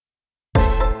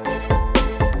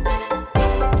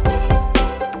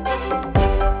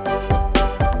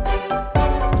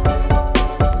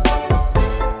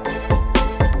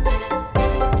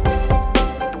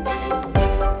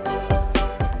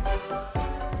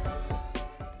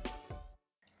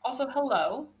Also,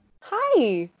 hello.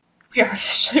 Hi. We are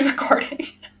officially recording.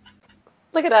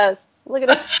 Look at us. Look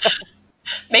at us.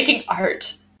 Making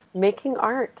art. Making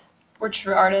art. We're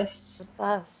true artists.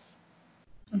 That's us.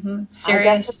 I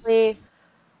Serious. definitely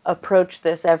approach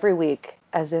this every week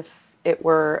as if it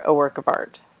were a work of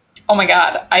art. Oh my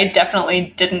god, I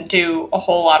definitely didn't do a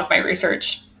whole lot of my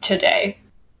research today.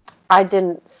 I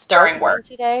didn't start During work. mine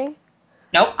today.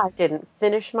 Nope. I didn't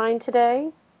finish mine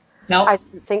today. Nope. I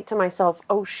didn't think to myself,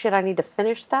 oh shit, I need to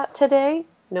finish that today.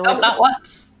 No, I Nope, didn't. not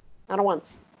once. Not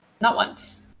once. Not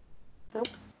once. Nope.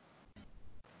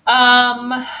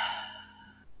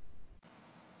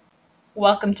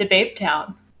 Welcome to Babe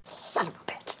Town. Son of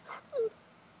a bitch.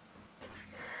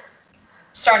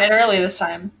 Started early this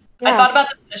time. Yeah. I thought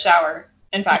about this in the shower.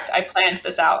 In fact, I planned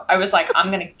this out. I was like,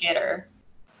 I'm gonna get her.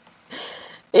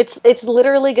 It's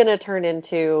literally gonna turn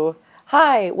into,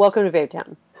 hi, welcome to Babe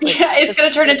Town. Like, Yeah, it's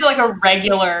gonna turn into like a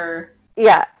regular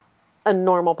yeah, a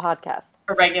normal podcast.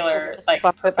 Just like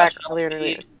bump it back professional earlier and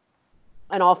earlier. feed.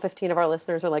 And all 15 of our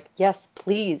listeners are like, yes,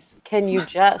 please, can you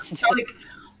just? They're like,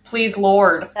 please,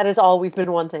 Lord. That is all we've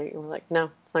been wanting. And we're like,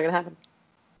 no, it's not gonna happen.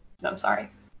 No, sorry.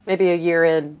 Maybe a year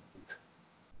in.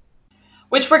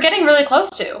 Which we're getting really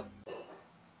close to.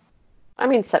 I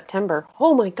mean, September.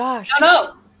 Oh my gosh.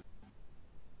 No.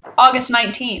 August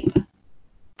 19th.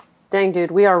 Dang,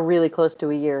 dude, we are really close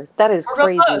to a year. That is We're real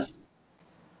crazy. close.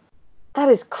 That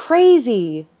is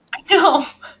crazy. I know.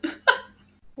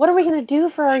 What are we gonna do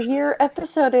for our year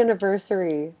episode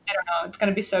anniversary? I don't know. It's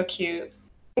gonna be so cute.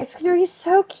 It's gonna be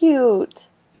so cute.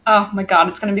 Oh my god,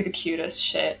 it's gonna be the cutest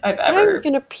shit I've ever. I'm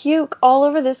gonna puke all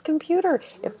over this computer.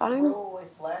 If I'm Probably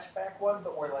flashback one,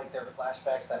 but where like they're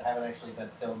flashbacks that haven't actually been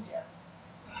filmed yet.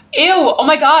 Ew! Oh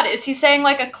my god, is he saying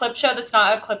like a clip show that's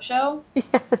not a clip show? yes.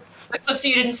 The clips that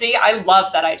you didn't see? I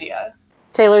love that idea.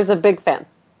 Taylor's a big fan.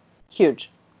 Huge.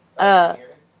 Oh,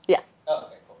 Yeah. Oh,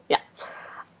 okay, cool. Yeah.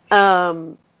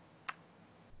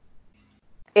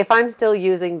 If I'm still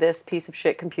using this piece of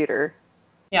shit computer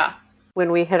Yeah.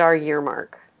 when we hit our year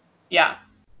mark, Yeah.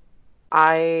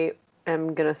 I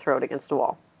am gonna throw it against a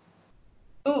wall.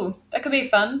 Ooh, that could be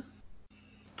fun.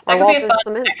 Our That could be walls a are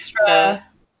fun cement.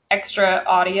 extra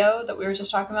audio that we were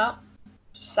just talking about.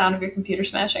 Just sound of your computer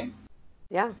smashing.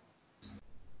 Yeah.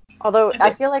 Although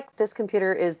I feel like this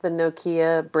computer is the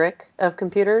Nokia brick of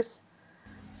computers,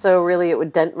 so really it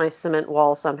would dent my cement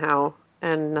wall somehow,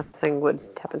 and nothing would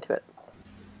happen to it.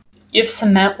 You have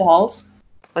cement walls?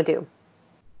 I do.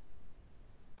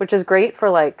 Which is great for,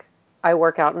 like, I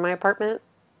work out in my apartment,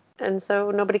 and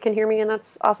so nobody can hear me, and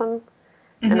that's awesome.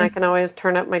 Mm-hmm. And I can always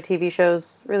turn up my TV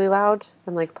shows really loud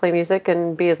and, like, play music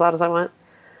and be as loud as I want.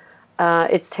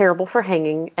 It's terrible for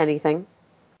hanging anything.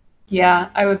 Yeah,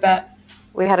 I would bet.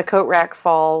 We had a coat rack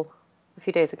fall a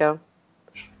few days ago,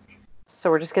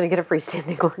 so we're just going to get a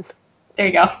freestanding one. There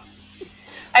you go.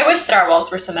 I wish that our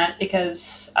walls were cement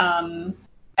because I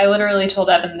literally told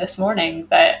Evan this morning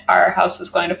that our house was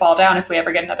going to fall down if we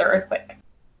ever get another earthquake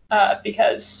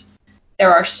because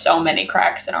there are so many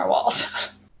cracks in our walls.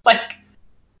 Like,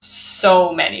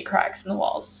 so many cracks in the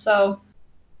walls. So,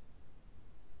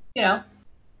 you know.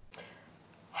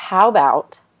 How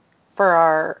about for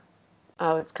our...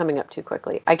 Oh, it's coming up too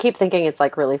quickly. I keep thinking it's,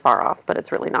 like, really far off, but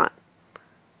it's really not.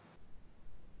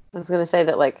 I was going to say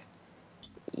that, like,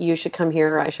 you should come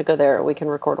here, I should go there, we can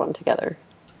record one together.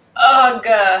 Ugh,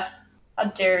 how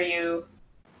dare you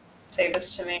say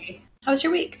this to me. How was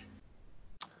your week?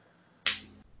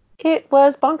 It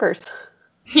was bonkers.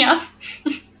 Yeah.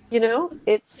 You know,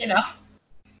 it's... You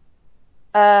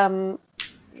know.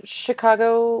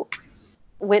 Chicago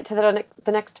went to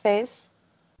the next phase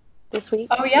this week.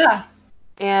 Oh, yeah.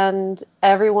 And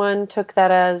everyone took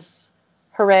that as,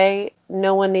 hooray,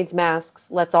 no one needs masks,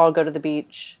 let's all go to the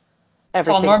beach. Everything. It's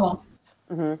all normal.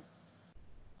 Mm-hmm.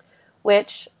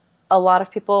 Which a lot of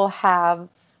people have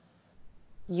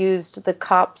used the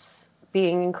cops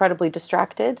being incredibly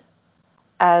distracted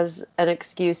as an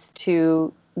excuse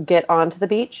to get onto the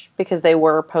beach because they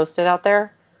were posted out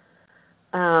there.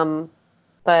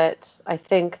 But I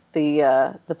think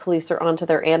the police are onto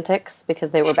their antics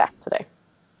because they were back today.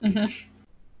 Mm-hmm.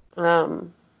 But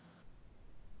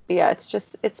yeah,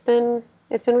 it's been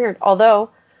weird. Although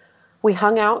we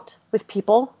hung out with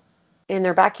people in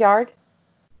their backyard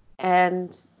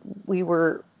and we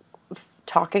were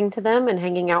talking to them and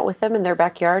hanging out with them in their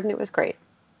backyard, and it was great.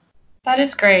 That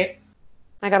is great.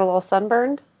 I got a little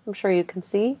sunburned. I'm sure you can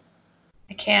see.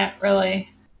 I can't really,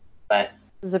 but...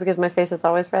 Is it because my face is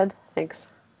always red? Thanks.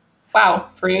 Wow,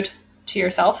 rude to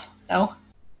yourself. No.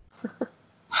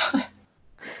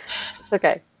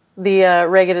 Okay. The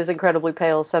Reagan is incredibly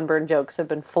pale sunburn jokes have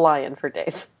been flying for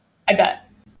days. I bet.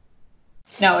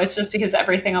 No, it's just because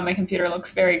everything on my computer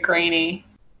looks very grainy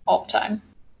all the time.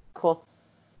 Cool.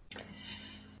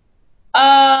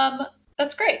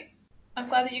 That's great. I'm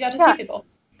glad that you got to Yeah. see people.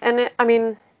 And I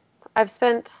mean, I've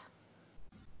spent,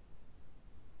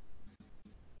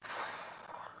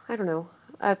 I don't know,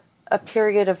 a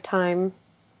period of time.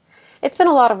 It's been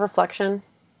a lot of reflection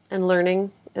and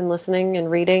learning and listening and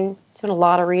reading. It's been a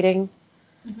lot of reading,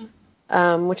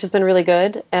 which has been really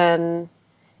good. And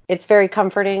it's very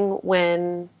comforting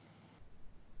when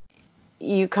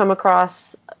you come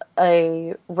across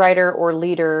a writer or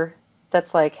leader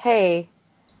that's like, hey,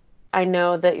 I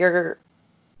know that you're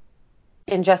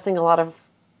ingesting a lot of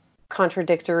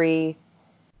contradictory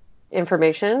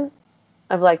information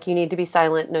of like, you need to be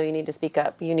silent. No, you need to speak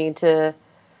up. You need to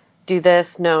do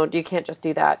this. No, you can't just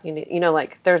do that. You need,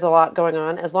 like there's a lot going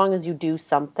on. As long as you do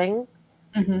something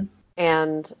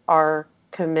and are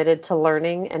committed to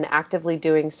learning and actively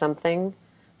doing something,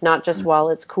 not just while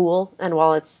it's cool and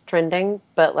while it's trending,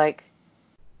 but like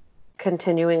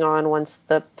continuing on once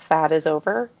the fad is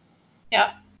over.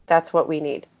 Yeah. That's what we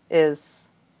need, is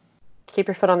keep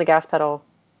your foot on the gas pedal.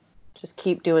 Just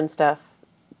keep doing stuff.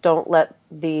 Don't let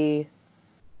the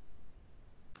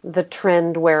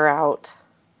trend wear out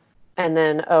and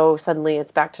then, suddenly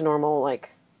it's back to normal. Like,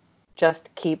 just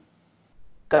keep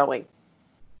going.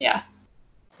 Yeah.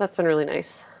 So that's been really nice.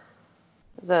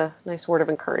 It was a nice word of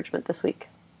encouragement this week.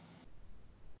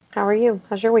 How are you?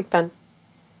 How's your week been?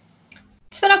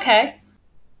 It's been okay.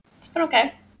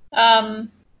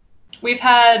 We've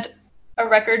had a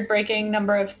record-breaking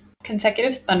number of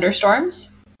consecutive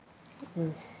thunderstorms.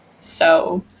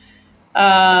 So,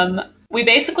 we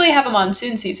basically have a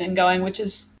monsoon season going, which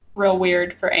is real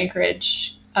weird for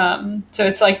Anchorage. So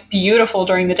it's like beautiful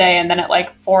during the day, and then at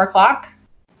like 4 o'clock,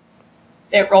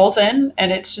 it rolls in,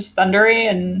 and it's just thundery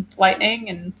and lightning,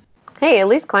 and Hey, at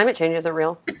least climate change isn't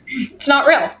real. it's not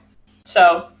real.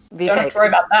 So don't have to worry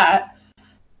about that.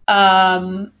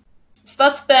 So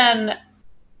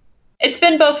it's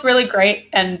been both really great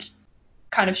and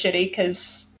kind of shitty,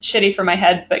 because shitty for my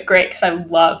head, but great because I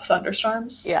love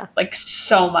thunderstorms. Yeah. Like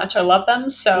so much. I love them.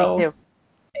 So Me too.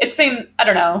 it's been, I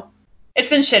don't know, it's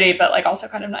been shitty, but like also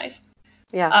kind of nice.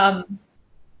 Yeah.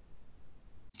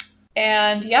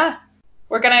 And yeah,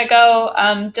 we're going to go,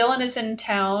 Dylan is in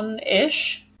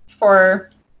town-ish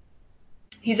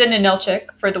he's in Ninilchik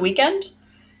for the weekend.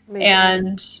 Amazing.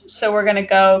 And so we're going to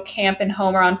go camp in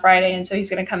Homer on Friday. And so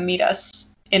he's going to come meet us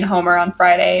in Homer on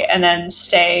Friday and then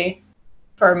stay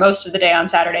for most of the day on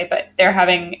Saturday. But they're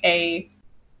having a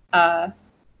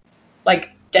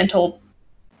dental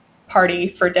party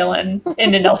for Dylan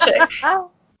in Ninilchik.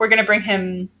 We're going to bring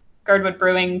him Girdwood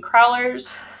Brewing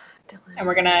Crowlers, and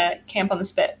we're going to camp on the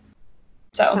Spit.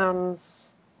 So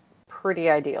sounds pretty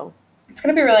ideal. It's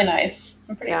going to be really nice.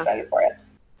 I'm pretty excited for it.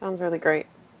 Sounds really great.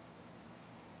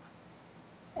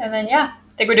 And then, I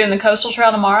think we're doing the Coastal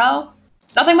Trail tomorrow.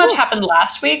 Nothing much happened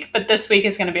last week, but this week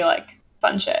is going to be like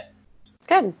fun shit.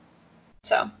 Good.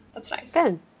 So that's nice.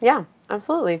 Good. Yeah,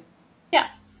 absolutely. Yeah.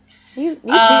 You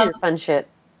do your fun shit.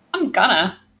 I'm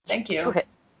gonna. Thank you. Do it.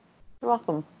 You're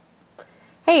welcome.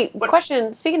 Hey,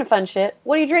 question. Speaking of fun shit,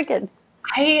 what are you drinking?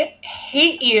 I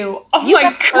hate you. Oh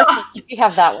my god. You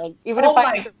have that one. Even if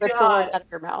I have to rip the word out of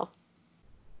your mouth.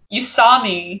 You saw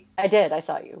me. I did. I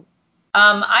saw you.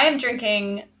 I am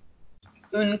drinking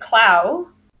Un Clau.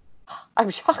 I'm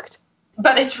shocked.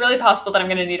 But it's really possible that I'm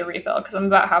going to need a refill because I'm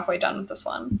about halfway done with this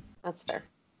one. That's fair.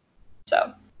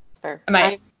 So. That's fair.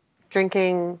 I'm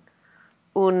drinking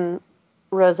Un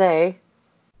Rosé.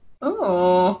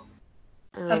 Ooh.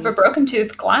 Out of a broken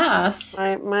tooth glass.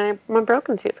 My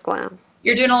broken tooth glass.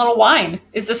 You're doing a little wine.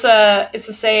 Is this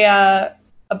a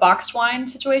boxed wine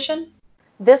situation?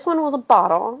 This one was a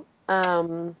bottle. I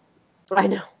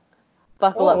know.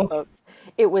 Buckle up, folks.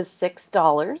 It was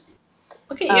 $6.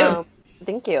 Look at you.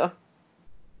 Thank you.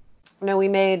 No, we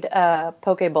made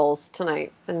poke bowls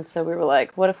tonight, and so we were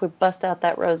like, what if we bust out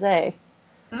that rosé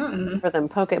for them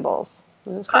poke bowls? It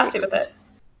was classy great. with it.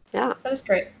 Yeah. That is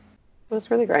great. It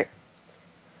was really great.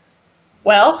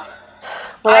 Well,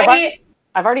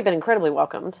 I've already been incredibly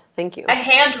welcomed. Thank you. I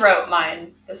hand wrote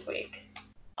mine this week.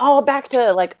 Oh, back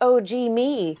to like OG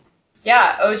me.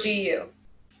 Yeah, OG you.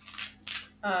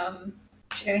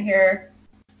 You're gonna hear.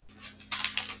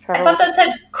 I thought that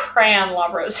said Crayon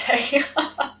La Rosé.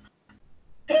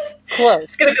 Close.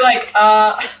 It's gonna be like,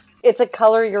 It's a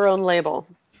color your own label.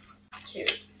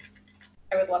 Cute.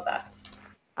 I would love that.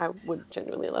 I would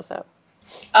genuinely love that.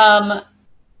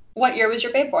 What year was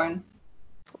your babe born?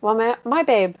 Well, my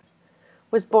babe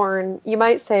was born, you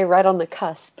might say, right on the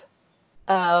cusp.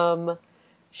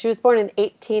 She was born in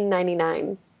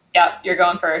 1899. Yeah, you're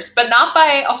going first, but not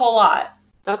by a whole lot.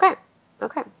 Okay.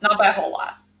 Okay. Not by a whole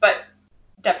lot, but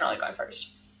definitely going first.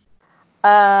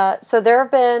 So there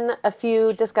have been a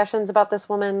few discussions about this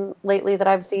woman lately that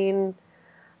I've seen,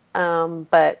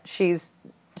 but she's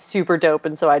super dope,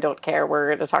 and so I don't care. We're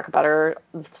going to talk about her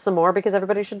some more because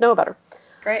everybody should know about her.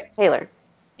 Great. Taylor,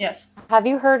 Yes. have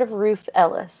you heard of Ruth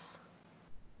Ellis?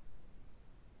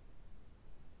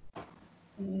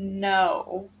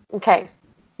 No. Okay,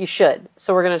 you should.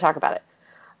 So we're going to talk about it.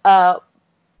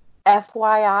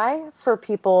 FYI, for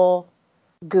people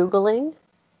Googling,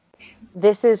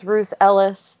 this is Ruth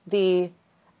Ellis, the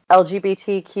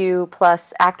LGBTQ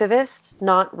plus activist,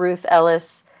 not Ruth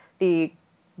Ellis, the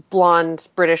blonde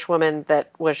British woman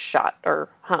that was shot or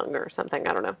hung or something.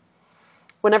 I don't know.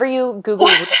 Whenever you Google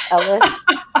Ruth Ellis,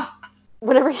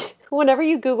 whenever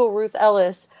you Google Ruth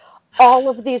Ellis, all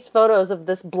of these photos of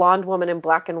this blonde woman in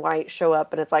black and white show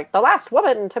up, and it's like the last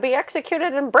woman to be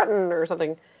executed in Britain or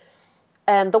something,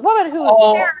 and the woman who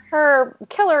stared her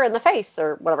killer in the face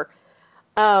or whatever.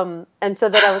 And so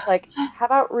then I was like, how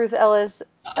about Ruth Ellis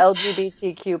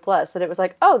LGBTQ plus? And it was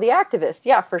like, oh, the activist.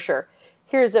 Yeah, for sure.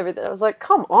 Here's everything. I was like,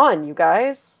 come on, you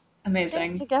guys.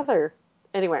 Amazing. Get together.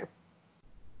 Anyway.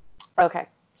 Okay.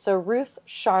 So Ruth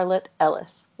Charlotte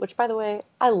Ellis, which by the way,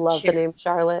 I love Cute. the name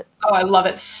Charlotte. Oh, I love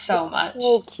it so It's much.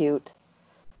 so cute.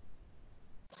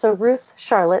 So Ruth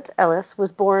Charlotte Ellis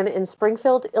was born in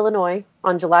Springfield, Illinois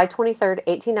on July 23rd,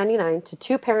 1899 to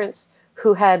two parents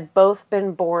who had both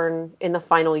been born in the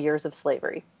final years of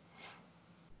slavery.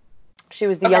 She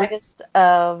was the youngest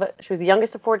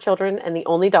of four children and the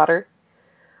only daughter.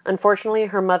 Unfortunately,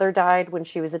 her mother died when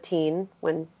she was a teen,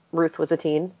 when Ruth was a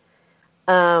teen.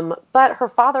 But her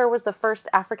father was the first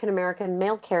African American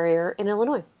mail carrier in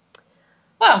Illinois.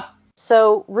 Wow.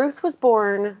 So Ruth was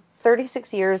born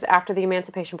 36 years after the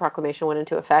Emancipation Proclamation went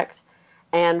into effect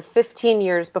and 15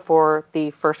 years before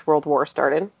the First World War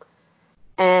started.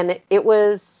 And it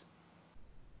was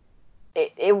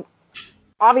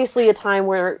obviously a time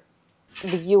where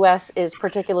the U.S. is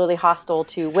particularly hostile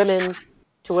to women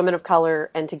of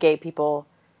color, and to gay people,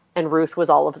 and Ruth was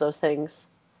all of those things.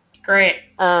 Great.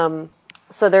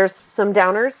 So there's some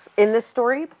downers in this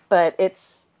story, but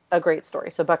it's a great story,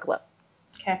 so buckle up.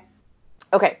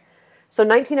 Okay, so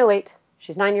 1908,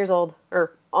 she's 9 years old,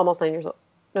 or almost 9 years old.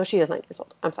 No, she is 9 years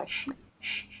old. I'm sorry.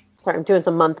 Sorry, I'm doing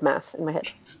some month math in my head.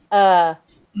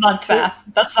 Month math.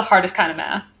 That's the hardest kind of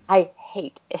math. I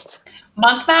hate it.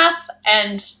 Month math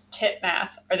and tit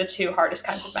math are the two hardest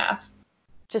kinds of math.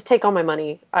 Just take all my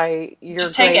money. You're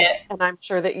just take great, it. and I'm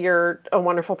sure that you're a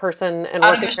wonderful person and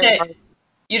I working very hard.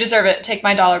 You deserve it. Take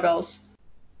my dollar bills.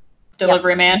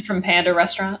 Delivery man from Panda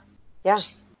Restaurant. Yeah.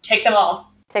 Just take them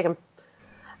all. Take them.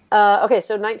 Okay,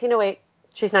 so 1908,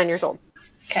 she's 9 years old.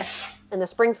 Okay. And the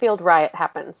Springfield riot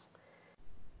happens.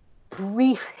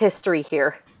 Brief history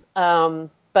here,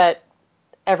 but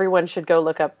everyone should go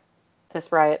look up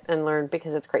this riot and learn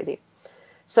because it's crazy.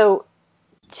 So,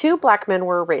 two black men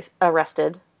were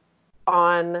arrested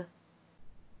on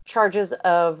charges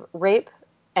of rape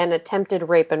and attempted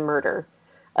rape and murder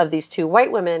of these two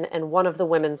white women and one of the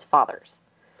women's fathers.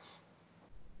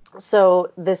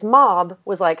 So this mob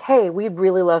was like, hey, we'd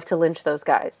really love to lynch those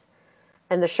guys.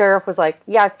 And the sheriff was like,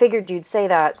 yeah, I figured you'd say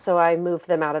that, so I moved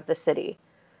them out of the city.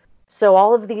 So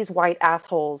all of these white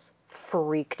assholes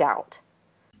freaked out.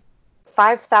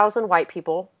 5,000 white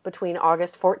people between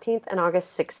August 14th and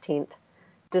August 16th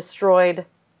destroyed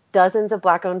dozens of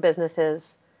black-owned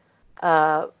businesses,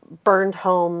 burned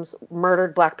homes,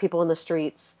 murdered black people in the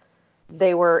streets.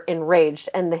 They were enraged.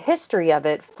 And the history of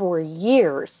it for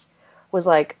years was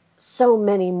like, so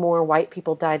many more white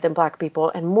people died than black people,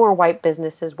 and more white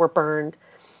businesses were burned,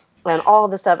 and all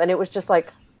this stuff. And it was just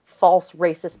like false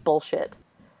racist bullshit.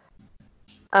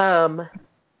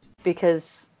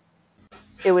 Because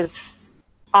it was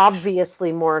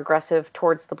obviously more aggressive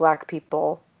towards the black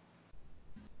people.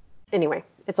 Anyway,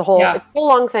 it's a whole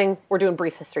long thing. We're doing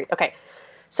brief history. Okay.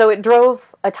 So it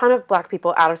drove a ton of black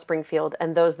people out of Springfield,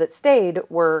 and those that stayed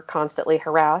were constantly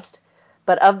harassed.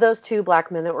 But of those two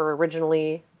black men that were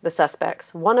originally the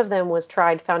suspects, one of them was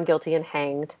tried, found guilty, and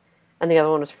hanged, and the other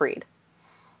one was freed.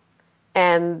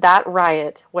 And that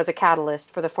riot was a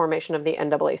catalyst for the formation of the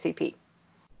NAACP.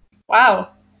 Wow.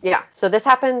 Yeah, so this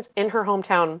happens in her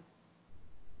hometown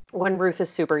when Ruth is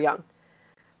super young.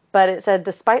 But it said,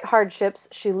 despite hardships,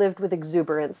 she lived with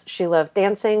exuberance. She loved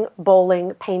dancing,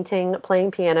 bowling, painting,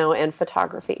 playing piano, and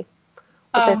photography.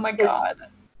 Oh my God.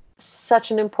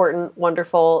 Such an important,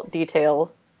 wonderful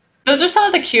detail. Those are some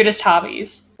of the cutest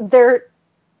hobbies. They're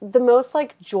the most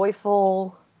like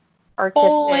joyful,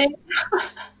 artistic.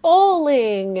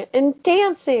 Bowling and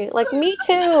dancing. Like, me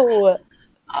too.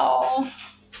 Oh.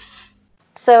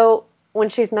 So when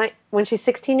she's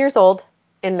 16 years old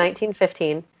in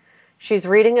 1915, she's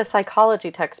reading a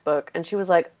psychology textbook, and she was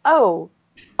like, "Oh,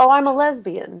 I'm a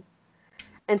lesbian."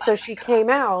 And so she came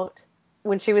out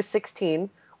when she was 16,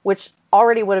 which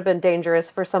already would have been dangerous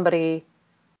for somebody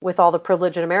with all the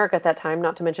privilege in America at that time,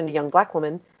 not to mention a young black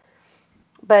woman.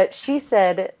 But she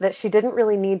said that she didn't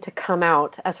really need to come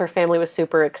out, as her family was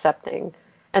super accepting.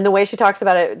 And the way she talks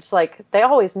about it, it's like they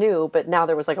always knew, but now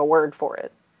there was like a word for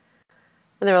it.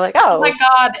 And they were like, Oh "Oh, my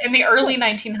God, in the early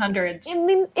 1900s. in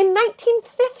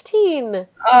 1915,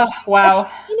 Oh, a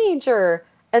wow. teenager."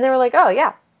 And they were like, "Oh,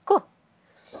 yeah, cool.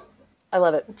 I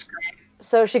love it." That's great.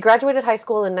 So she graduated high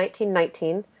school in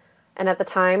 1919, and at the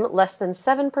time, less than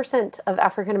 7% of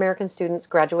African American students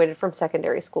graduated from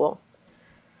secondary school.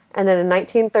 And then in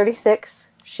 1936,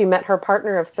 she met her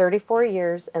partner of 34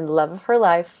 years and love of her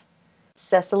life,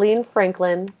 Ceciline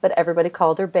Franklin, but everybody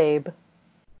called her Babe.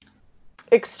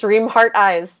 Extreme heart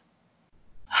eyes.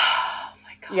 Oh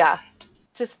my God. Yeah,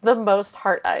 just the most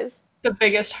heart eyes. The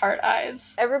biggest heart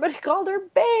eyes. Everybody called her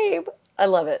Babe. I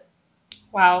love it.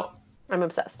 Wow. I'm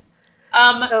obsessed.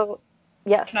 Um, So,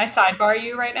 yes, can I sidebar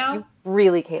you right now? you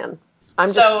really can. I'm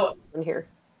So, just in here.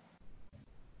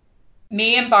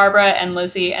 me and Barbara and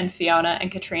Lizzie and Fiona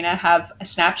and Katrina have a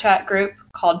Snapchat group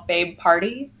called Babe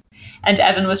Party. And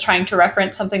Evan was trying to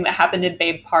reference something that happened in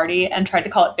Babe Party and tried to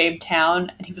call it Babe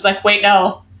Town. And he was like, wait,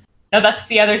 no, that's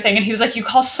the other thing. And he was like, you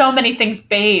call so many things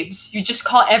babes. You just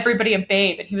call everybody a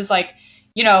babe. And he was like,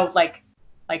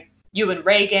 like you and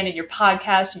Reagan and your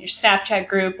podcast and your Snapchat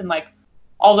group and like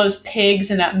all those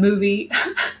pigs in that movie.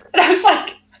 And I was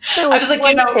like,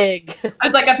 Pig. I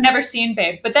was like, I've never seen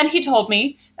Babe. But then he told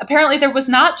me apparently there was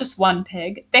not just one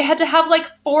pig. They had to have like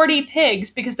 40 pigs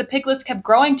because the piglets kept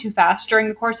growing too fast during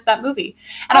the course of that movie.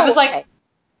 And I was like,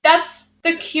 that's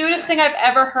the cutest thing I've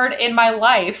ever heard in my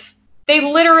life. They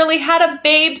literally had a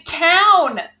Babe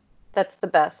town. That's the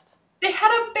best. They had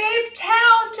a Babe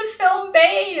town to film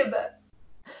Babe.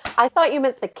 I thought you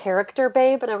meant the character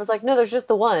Babe, and I was like, no, there's just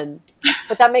the one.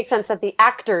 But that makes sense that the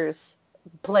actors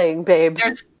playing Babe.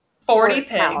 There's 40 Or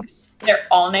cow. pigs. They're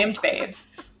all named Babe.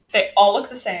 They all look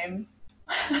the same.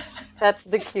 That's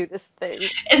the cutest thing.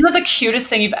 Isn't that the cutest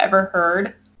thing you've ever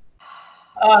heard?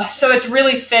 So it's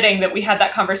really fitting that we had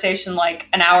that conversation like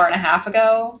an hour and a half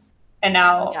ago, and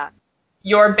now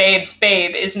your babe's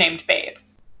babe is named Babe.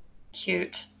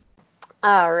 Cute.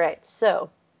 All right, so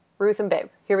Ruth and Babe.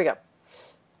 Here we go.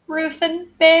 Ruth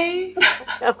and Babe.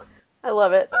 Oh, I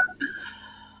love it.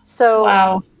 So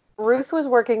Wow. Ruth was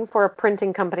working for a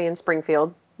printing company in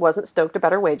Springfield, wasn't stoked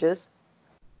about her wages,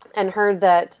 and heard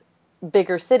that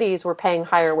bigger cities were paying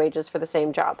higher wages for the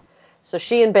same job. So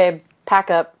she and Babe pack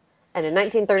up, and in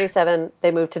 1937, they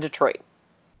moved to Detroit.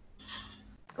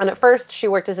 And at first, she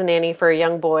worked as a nanny for a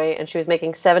young boy, and she was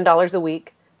making $7 a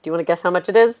week. Do you want to guess how much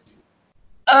it is?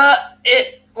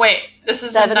 Wait, this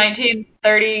is in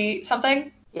 1930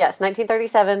 something? Yes,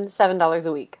 1937, $7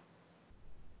 a week.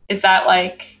 Is that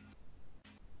like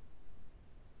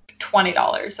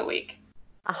 $20 a week?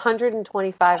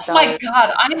 $125. Oh my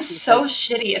God, I'm so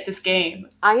shitty at this game.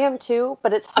 I am too,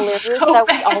 but it's hilarious so that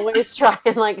bad. we always try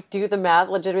and like do the math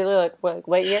legitimately. Like,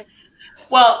 wait, yeah.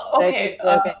 Well, okay.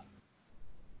 Okay.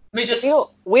 Let me just.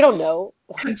 We don't know.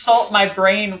 Consult my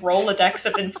brain Rolodex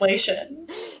of inflation.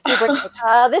 She's like,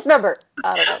 this number.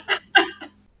 I don't know.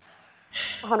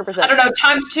 100%. I don't know.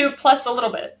 Times 2 plus a little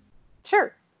bit.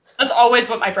 Sure. That's always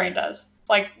what my brain does. It's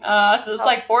like, it's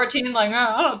like 14, like,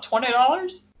 I don't know,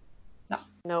 $20? No.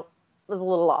 Nope. It was a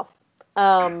little off.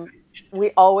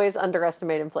 We always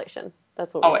underestimate inflation.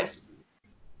 That's what we Always. do.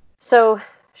 So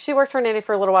she works for a nanny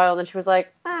for a little while, and then she was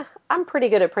like, I'm pretty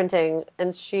good at printing.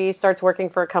 And she starts working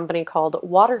for a company called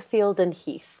Waterfield and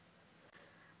Heath.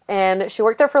 And she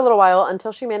worked there for a little while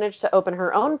until she managed to open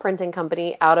her own printing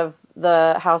company out of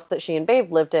the house that she and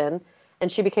Babe lived in.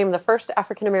 And she became the first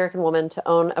African-American woman to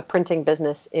own a printing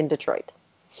business in Detroit.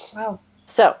 Wow.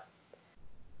 So,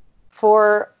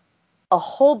 for a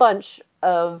whole bunch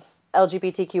of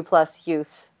LGBTQ plus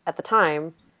youth at the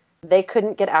time, they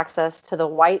couldn't get access to the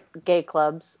white gay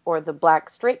clubs or the black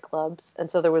straight clubs. And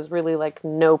so there was really like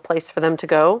no place for them to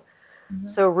go. Mm-hmm.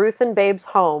 So Ruth and Babe's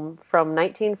home from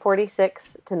 1946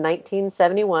 to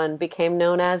 1971 became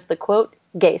known as the, quote,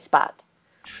 gay spot.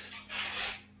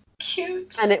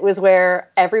 Cute. And it was where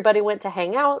everybody went to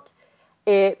hang out.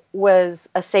 It was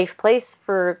a safe place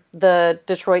for the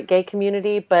Detroit gay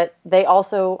community, but they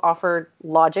also offered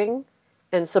lodging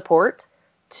and support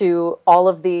to all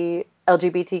of the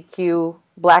LGBTQ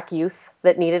black youth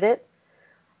that needed it.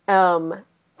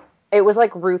 It was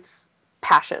like Ruth's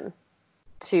passion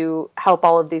to help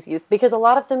all of these youth because a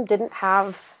lot of them didn't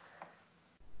have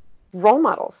role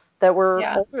models that were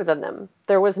Yeah. older than them.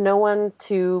 There was no one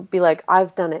to be like,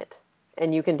 I've done it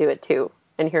and you can do it too.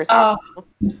 And here's how. Oh,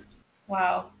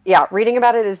 wow. Yeah, reading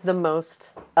about it is the most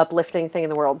uplifting thing in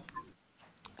the world.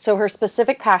 So her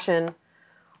specific passion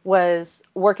was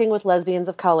working with lesbians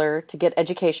of color to get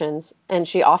educations, and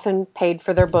she often paid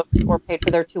for their books or paid for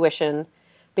their tuition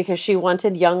because she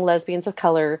wanted young lesbians of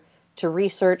color to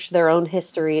research their own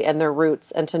history and their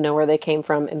roots and to know where they came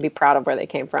from and be proud of where they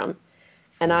came from.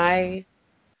 And I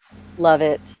love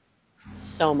it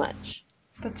so much.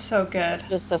 That's so good.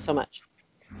 Just so, so much.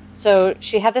 So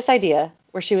she had this idea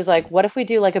where she was like, what if we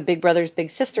do like a Big Brothers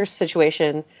Big Sisters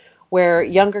situation where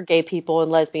younger gay people and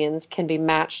lesbians can be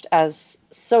matched as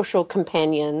social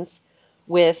companions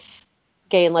with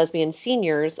gay and lesbian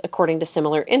seniors according to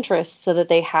similar interests so that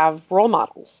they have role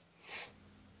models.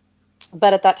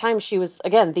 But at that time, she was,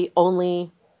 again, the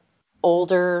only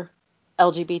older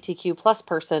LGBTQ plus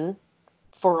person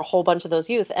for a whole bunch of those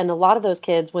youth. And a lot of those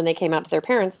kids, when they came out to their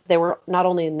parents, they were not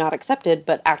only not accepted,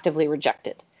 but actively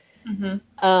rejected.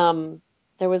 Mm-hmm.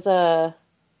 There was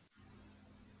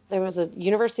a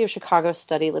University of Chicago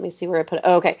study. Let me see where I put it.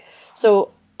 Oh, okay.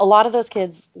 So a lot of those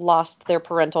kids lost their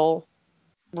parental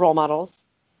role models,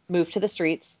 moved to the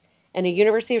streets, and a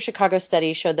University of Chicago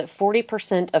study showed that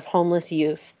 40% of homeless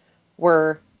youth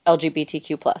were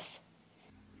LGBTQ plus.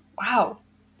 Wow.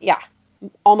 Yeah,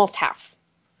 almost half.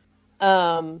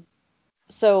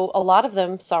 So a lot of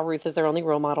them saw Ruth as their only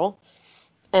role model.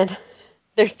 And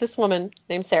there's this woman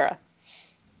named Sarah.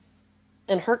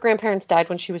 And her grandparents died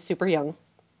when she was super young.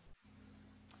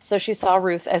 So she saw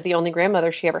Ruth as the only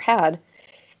grandmother she ever had.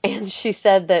 And she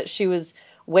said that she was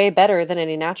way better than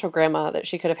any natural grandma that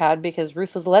she could have had because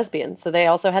Ruth was a lesbian. So they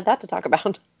also had that to talk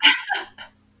about.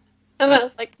 And I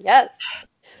was like, yes.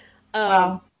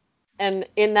 Wow. And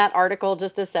in that article,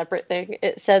 just a separate thing,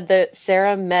 it said that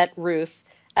Sarah met Ruth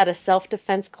at a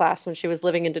self-defense class when she was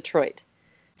living in Detroit.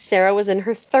 Sarah was in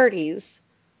her 30s.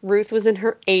 Ruth was in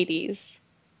her 80s.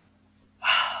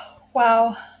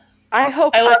 Wow. I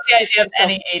hope I love the I'm idea of self-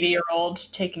 any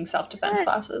 80-year-old taking self-defense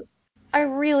classes. I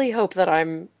really hope that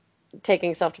I'm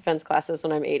taking self-defense classes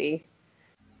when I'm 80.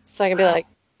 So I can be Wow. like,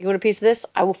 you want a piece of this?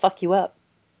 I will fuck you up.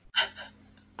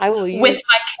 I will With use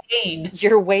my cane.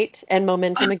 your weight and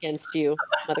momentum against you,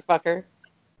 motherfucker.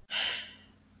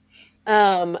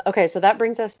 Okay, so that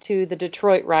brings us to the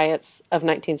Detroit riots of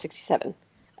 1967.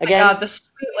 My Again, God,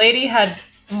 this sweet lady had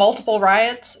multiple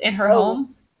riots in her oh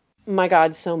home. my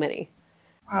God, so many.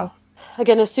 Wow.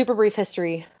 Again, a super brief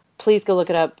history. Please go look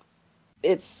it up.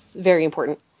 It's very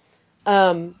important.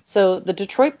 So the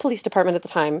Detroit Police Department at the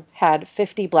time had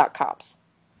 50 black cops.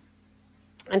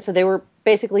 And so they were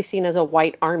basically seen as a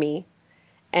white army.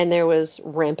 And there was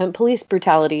rampant police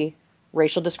brutality,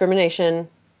 racial discrimination,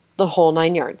 the whole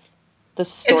 9 yards. The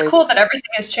It's story. cool that everything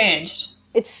has changed.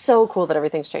 It's so cool that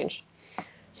everything's changed.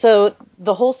 So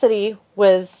the whole city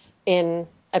was in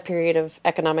a period of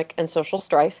economic and social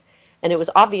strife, and it was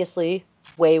obviously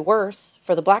way worse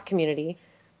for the black community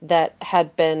that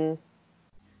had been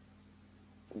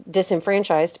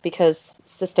disenfranchised because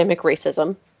systemic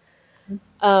racism.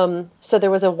 So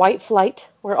there was a white flight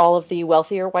where all of the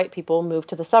wealthier white people moved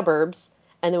to the suburbs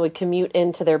and then would commute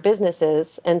into their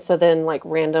businesses, and so then like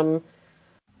random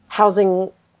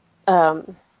housing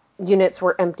units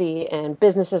were empty and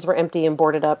businesses were empty and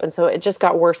boarded up. And so it just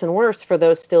got worse and worse for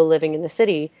those still living in the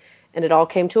city. And it all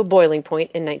came to a boiling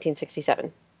point in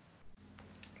 1967.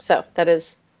 So that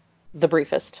is the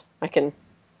briefest I can.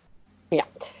 Yeah.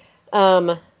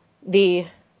 The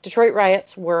Detroit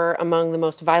riots were among the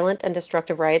most violent and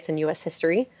destructive riots in U.S.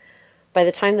 history. By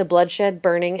the time the bloodshed,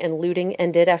 burning, and looting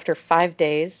ended after 5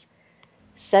 days,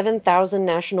 7,000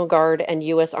 National Guard and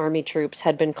U.S. Army troops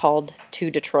had been called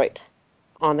to Detroit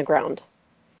on the ground.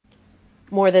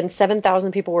 More than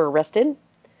 7,000 people were arrested,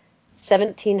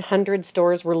 1,700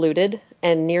 stores were looted,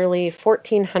 and nearly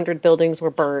 1,400 buildings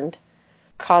were burned,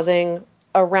 causing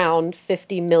around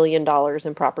 $50 million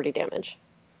in property damage.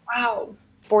 Wow.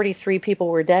 43 people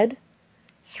were dead,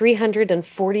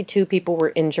 342 people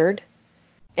were injured,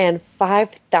 and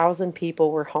 5,000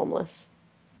 people were homeless.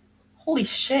 Holy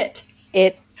shit.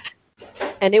 It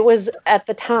was at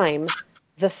the time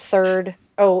the third.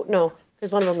 Oh no,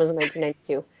 because one of them was in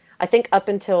 1992. I think up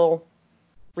until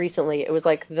recently, it was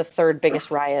like the third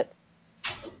biggest riot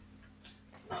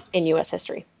in U.S.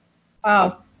 history.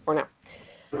 Wow. For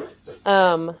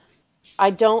now. I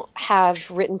don't have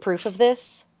written proof of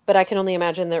this, but I can only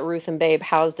imagine that Ruth and Babe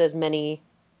housed as many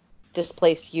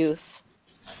displaced youth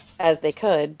as they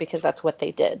could because that's what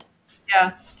they did.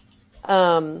 Yeah.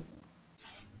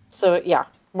 So yeah,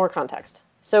 more context.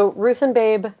 So Ruth and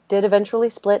Babe did eventually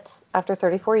split after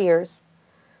 34 years.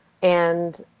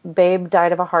 And Babe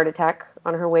died of a heart attack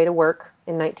on her way to work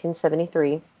in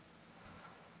 1973.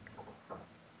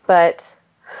 But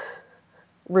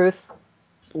Ruth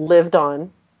lived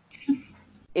on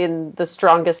in the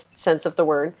strongest sense of the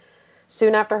word.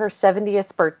 Soon after her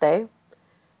 70th birthday,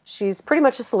 she's pretty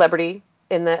much a celebrity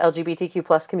in the LGBTQ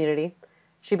plus community.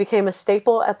 She became a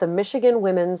staple at the Michigan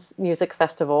Women's Music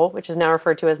Festival, which is now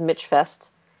referred to as Mitchfest.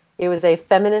 It was a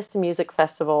feminist music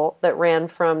festival that ran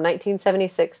from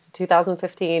 1976 to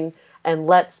 2015, and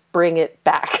let's bring it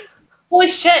back. Holy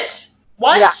shit!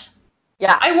 What? Yeah.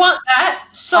 Yeah. I want that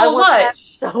so I want that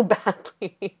much. so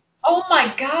badly. Oh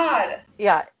my god.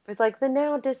 Yeah. It was like the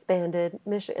now disbanded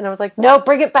Michigan. And I was like, no,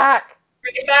 bring it back.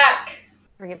 Bring it back.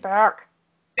 Bring it back.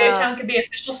 Babetown could be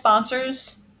official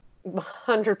sponsors.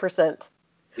 100%.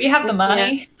 We have the We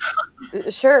money.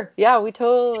 Sure. Yeah, we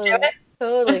Do it.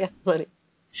 totally got the money.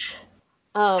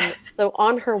 So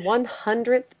on her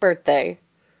 100th birthday,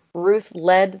 Ruth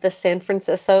led the San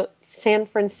Francisco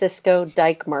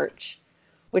Dyke March,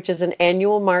 which is an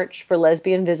annual march for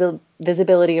lesbian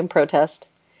visibility and protest.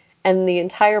 And the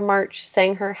entire march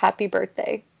sang her happy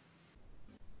birthday.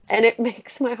 And it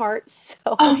makes my heart so...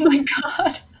 Oh my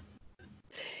god.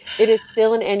 It is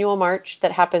still an annual march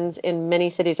that happens in many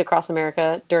cities across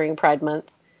America during Pride Month.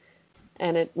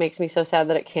 And it makes me so sad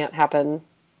that it can't happen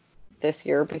this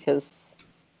year because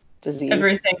disease.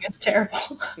 Everything is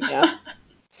terrible. Yeah.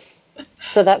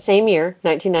 So that same year,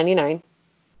 1999,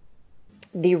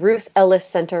 the Ruth Ellis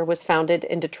Center was founded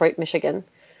in Detroit, Michigan,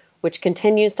 which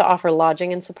continues to offer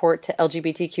lodging and support to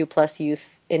LGBTQ plus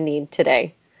youth in need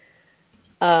today.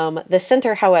 The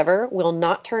center, however, will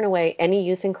not turn away any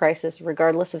youth in crisis,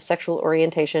 regardless of sexual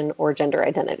orientation or gender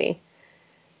identity.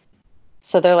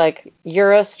 So they're like,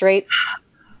 you're a straight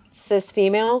cis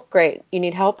female? Great. You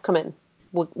need help? Come in.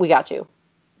 We got you.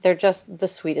 They're just the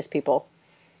sweetest people.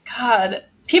 God,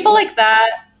 people like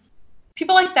that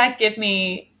give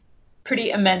me pretty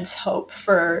immense hope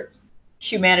for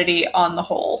humanity on the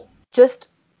whole. Just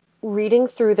reading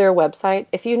through their website,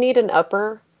 if you need an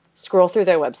upper, scroll through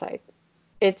their website.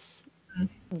 It's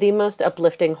the most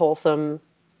uplifting, wholesome,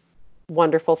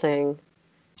 wonderful thing.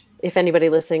 If anybody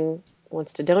listening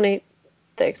wants to donate,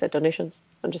 they accept donations.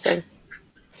 I'm just saying.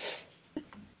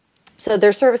 So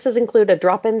their services include a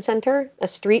drop-in center, a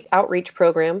street outreach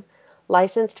program,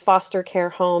 licensed foster care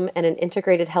home, and an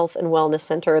integrated health and wellness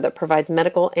center that provides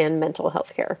medical and mental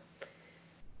health care.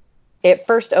 It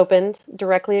first opened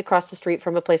directly across the street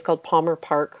from a place called Palmer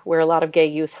Park, where a lot of gay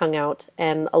youth hung out,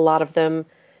 and a lot of them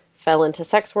fell into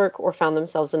sex work or found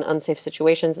themselves in unsafe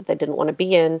situations that they didn't want to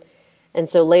be in. And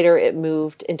so later it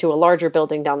moved into a larger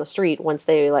building down the street once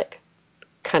they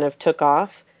kind of took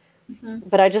off. Mm-hmm.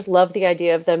 But I just love the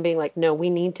idea of them being like, no, we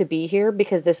need to be here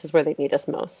because this is where they need us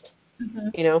most. Mm-hmm.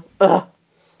 You know? Ugh.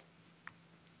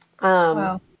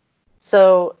 Wow.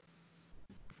 So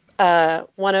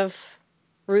one of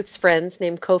Ruth's friends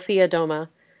named Kofi Adoma,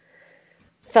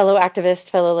 fellow activist,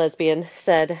 fellow lesbian,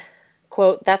 said,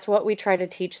 quote, "That's what we try to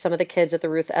teach some of the kids at the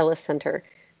Ruth Ellis Center.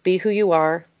 Be who you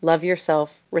are, love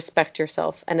yourself, respect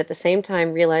yourself, and at the same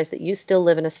time realize that you still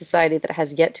live in a society that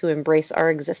has yet to embrace our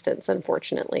existence,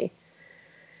 unfortunately."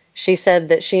 She said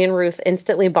that she and Ruth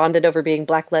instantly bonded over being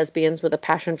Black lesbians with a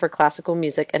passion for classical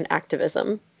music and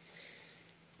activism.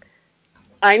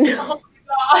 I know. Oh my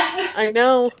god. I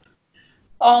know.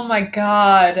 Oh my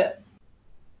god.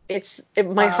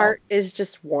 My heart is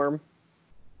just warm.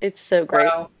 It's so great.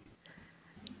 Wow.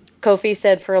 Kofi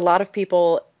said for a lot of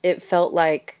people, it felt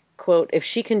like, quote, if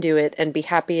she can do it and be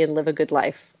happy and live a good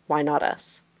life, why not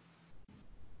us?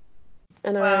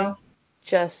 And I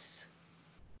just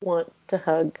want to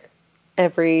hug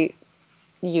every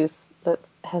youth that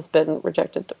has been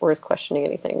rejected or is questioning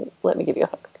anything. Let me give you a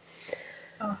hug.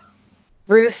 Oh.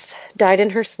 Ruth died in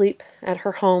her sleep at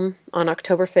her home on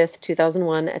October 5th,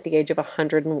 2001, at the age of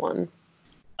 101.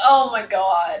 Oh my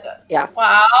god. Yeah.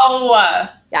 Wow.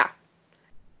 Yeah.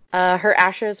 Her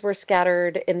ashes were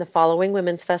scattered in the following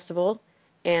Women's Festival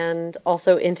and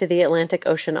also into the Atlantic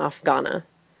Ocean off Ghana.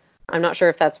 I'm not sure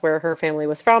if that's where her family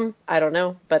was from. I don't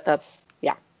know, but that's,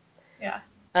 yeah. Yeah.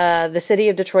 The city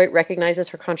of Detroit recognizes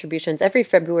her contributions every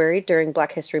February during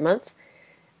Black History Month.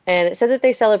 And it said that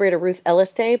they celebrate a Ruth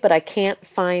Ellis Day, but I can't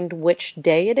find which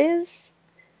day it is.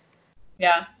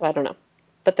 Yeah. I don't know.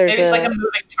 But there's maybe it's like a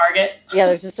moving target. Yeah,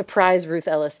 there's a surprise Ruth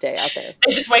Ellis Day out there.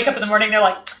 They just wake up in the morning, they're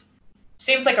like,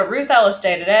 seems like a Ruth Ellis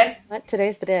Day today. What?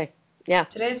 Today's the day. Yeah.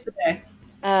 Today's the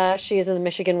day. She is in the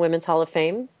Michigan Women's Hall of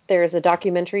Fame. There's a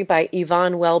documentary by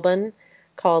Yvonne Welbon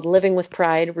called Living with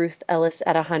Pride, Ruth Ellis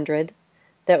at 100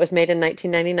 that was made in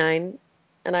 1999,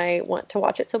 and I want to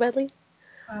watch it so badly.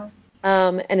 Wow.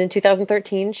 And in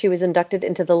 2013, she was inducted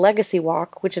into the Legacy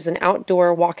Walk, which is an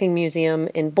outdoor walking museum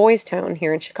in Boys Town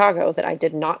here in Chicago that I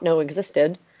did not know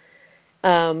existed.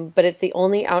 But it's the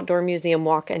only outdoor museum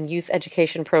walk and youth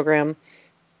education program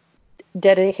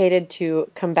dedicated to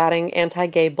combating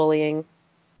anti-gay bullying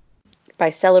by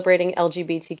celebrating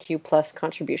LGBTQ plus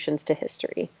contributions to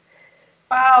history.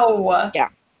 Wow. Yeah.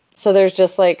 So there's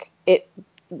just like it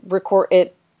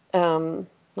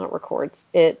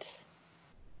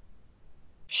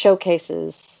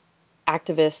showcases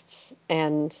activists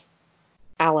and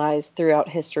allies throughout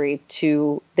history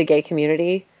to the gay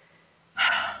community.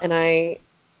 And I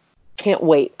can't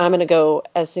wait. I'm going to go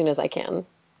as soon as I can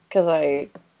because I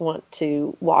want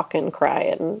to walk and cry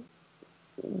and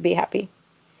be happy.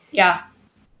 Yeah.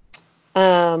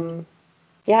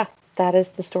 Yeah, that is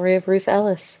the story of Ruth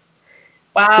Ellis.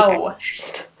 Wow.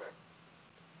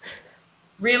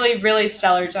 Really, really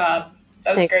stellar job.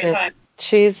 That was a great time.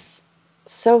 She's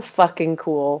so fucking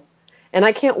cool. And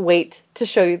I can't wait to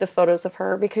show you the photos of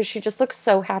her because she just looks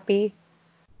so happy.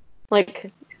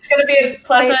 Like, it's going to be a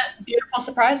pleasant, beautiful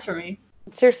surprise for me.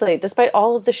 Seriously, despite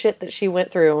all of the shit that she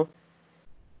went through,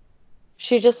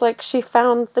 she just, like, she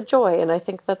found the joy, and I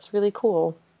think that's really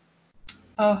cool.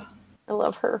 Oh. I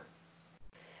love her.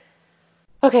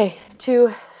 Okay,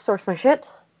 to source my shit.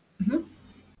 Mm-hmm.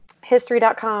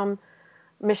 History.com,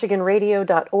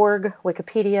 MichiganRadio.org,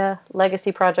 Wikipedia,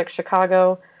 Legacy Project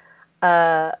Chicago,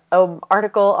 an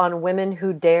article on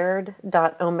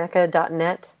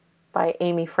womenwhodared.omeka.net by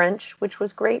Amy French, which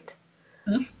was great.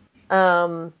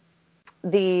 Mm-hmm.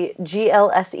 The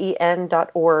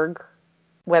glsen.org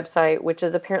website, which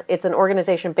is it's an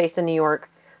organization based in New York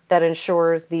that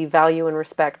ensures the value and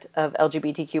respect of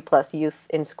LGBTQ plus youth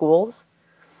in schools,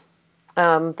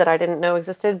 that I didn't know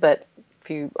existed, but if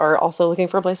you are also looking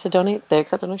for a place to donate, they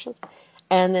accept donations.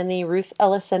 And then the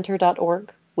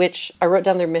RuthEllisCenter.org, which I wrote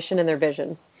down their mission and their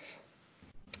vision.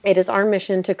 It is our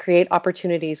mission to create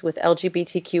opportunities with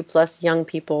LGBTQ plus young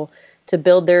people to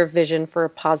build their vision for a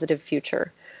positive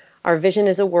future. Our vision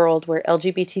is a world where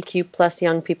LGBTQ plus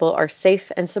young people are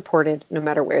safe and supported no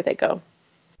matter where they go.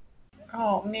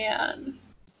 Oh, man.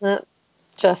 That's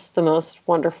just the most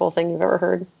wonderful thing you've ever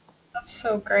heard. That's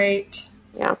so great.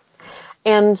 Yeah.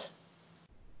 And,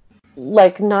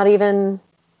 like, not even...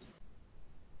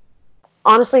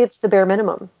 Honestly, it's the bare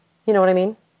minimum. You know what I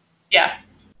mean? Yeah.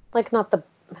 Like, not the...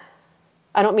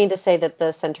 I don't mean to say that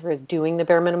the center is doing the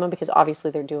bare minimum, because obviously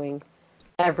they're doing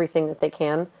everything that they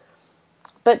can.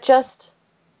 But just,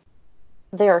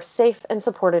 they are safe and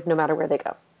supported no matter where they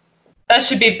go. That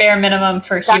should be bare minimum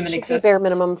for human existence. That should be bare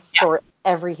minimum for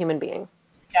every human being.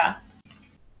 Yeah.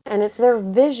 And it's their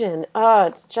vision.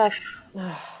 It's just,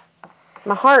 my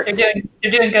heart. They're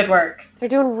doing good work. They're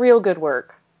doing real good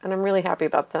work. And I'm really happy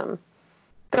about them.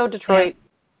 Go Detroit,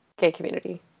 gay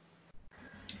community.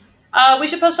 We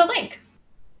should post a link.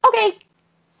 Okay.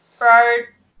 For our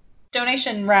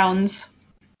donation rounds.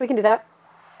 We can do that.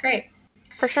 Great.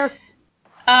 For sure.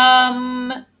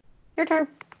 Your turn.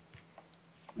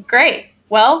 Great.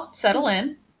 Well, settle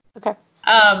in. Okay.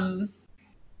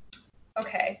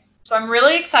 Okay. So I'm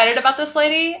really excited about this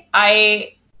lady.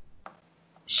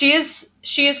 She is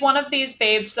one of these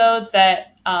babes, though,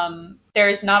 that there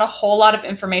is not a whole lot of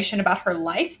information about her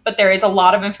life, but there is a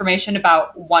lot of information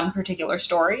about one particular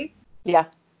story. Yeah.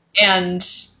 And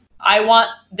I want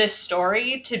this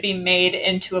story to be made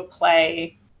into a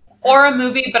play or a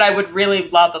movie, but I would really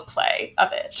love a play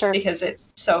of it. Sure. Because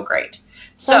it's so great.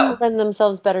 Some lend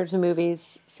themselves better to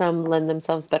movies. Some lend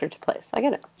themselves better to plays. I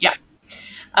get it. Yeah.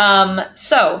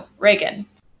 So, Reagan.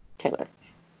 Taylor.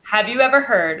 Have you ever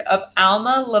heard of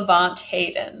Alma Levant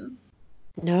Hayden?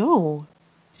 No.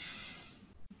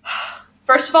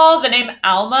 First of all, the name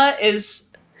Alma is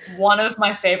one of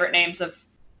my favorite names of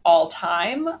all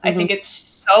time. Mm-hmm. I think it's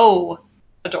so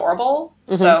adorable.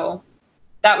 Mm-hmm. So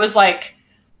that was like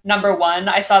number one.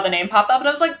 I saw the name pop up and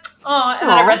I was like, oh, and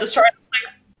then I read the story and I was like,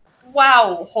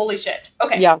 wow, holy shit.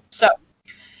 Okay. Yeah. So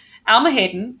Alma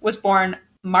Hayden was born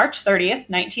March 30th,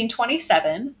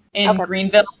 1927 in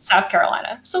Greenville, South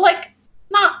Carolina. So like,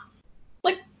 not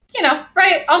like,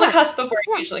 right on the cusp of where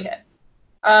you usually hit.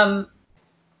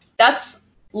 That's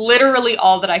literally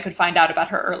all that I could find out about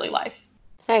her early life.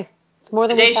 Hey, it's more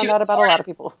than we found out about a lot of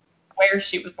people. Where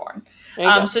she was born.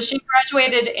 So she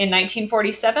graduated in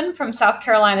 1947 from South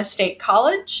Carolina State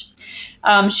College.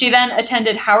 She then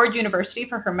attended Howard University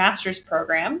for her master's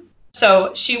program.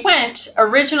 So she went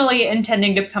originally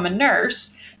intending to become a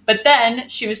nurse, but then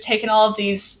she was taking all of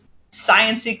these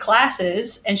sciencey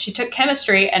classes and she took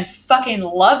chemistry and fucking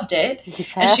loved it.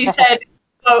 And she said,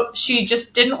 she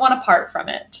just didn't want to part from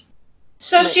it.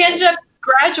 So she ended up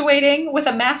graduating with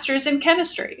a master's in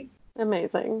chemistry.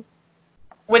 Amazing.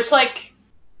 Which, like,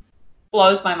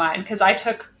 blows my mind, because I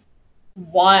took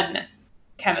one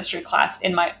chemistry class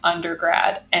in my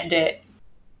undergrad, and it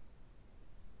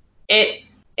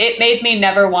made me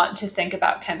never want to think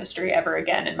about chemistry ever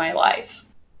again in my life.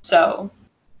 So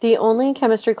the only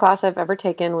chemistry class I've ever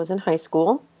taken was in high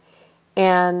school,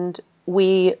 and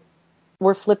we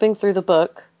were flipping through the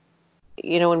book,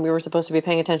 you know, when we were supposed to be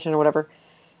paying attention or whatever,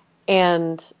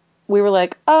 and we were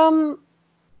like,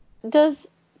 does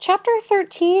chapter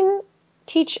 13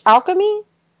 teach alchemy?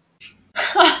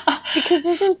 Because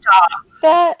isn't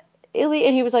that Illy?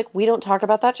 And he was like, we don't talk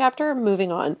about that chapter,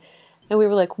 moving on. And we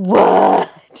were like,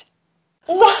 what?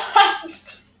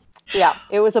 What? Yeah,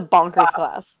 it was a bonkers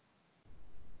class.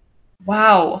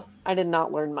 Wow. I did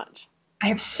not learn much. I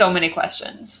have so many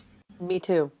questions. Me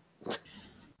too.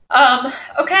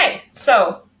 Okay,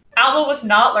 so Alma was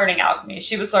not learning alchemy.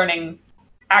 She was learning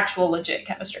actual legit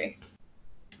chemistry.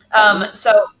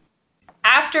 So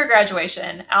after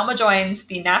graduation, Alma joins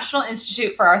the National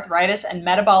Institute for Arthritis and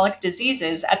Metabolic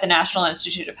Diseases at the National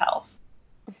Institute of Health.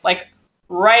 Like,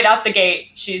 right out the gate,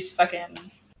 she's fucking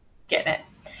getting it.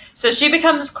 So she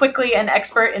becomes quickly an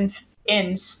expert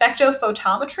in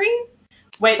spectrophotometry,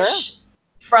 which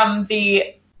from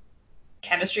the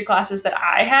chemistry classes that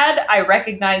I had, I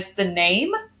recognized the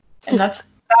name, and that's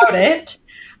about it.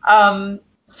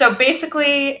 So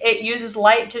basically, it uses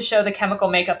light to show the chemical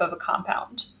makeup of a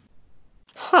compound.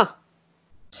 Huh.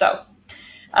 So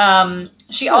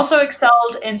she also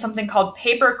excelled in something called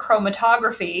paper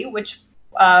chromatography, which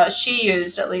she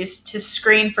used, at least, to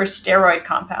screen for steroid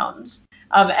compounds.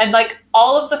 And, like,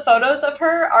 all of the photos of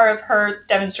her are of her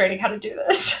demonstrating how to do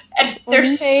this. And they're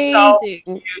so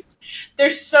cute. They're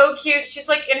so cute. She's,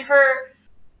 like, in her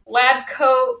lab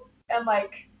coat and,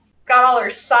 like, got all her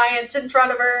science in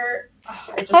front of her.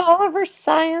 Oh, all of her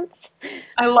science.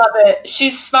 I love it.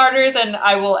 She's smarter than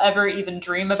I will ever even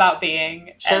dream about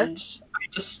being. Sure. And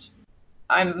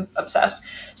I'm obsessed.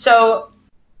 So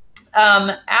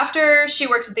after she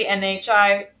works at the NIH,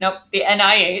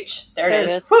 there it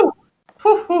is. Whew.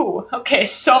 Whew. Okay,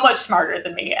 so much smarter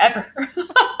than me ever.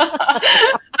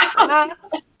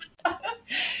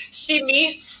 She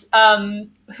meets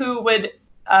who would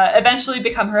eventually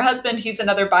become her husband. He's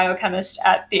another biochemist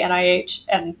at the NIH,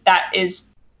 and that is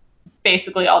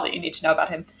basically all that you need to know about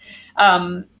him.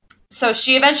 So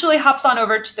she eventually hops on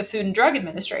over to the Food and Drug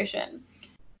Administration.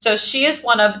 So she is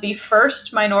one of the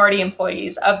first minority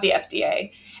employees of the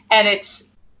FDA, and it's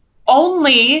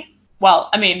only, well,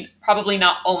 I mean, probably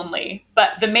not only,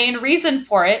 but the main reason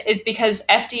for it is because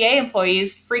FDA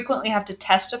employees frequently have to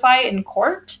testify in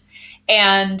court,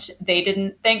 and they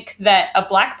didn't think that a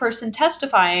black person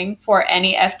testifying for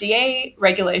any FDA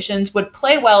regulations would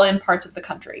play well in parts of the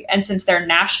country. And since they're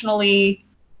nationally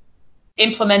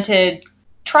implemented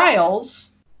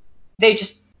trials, they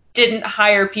just didn't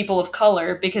hire people of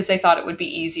color because they thought it would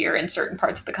be easier in certain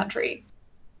parts of the country.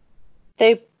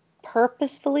 They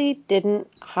purposefully didn't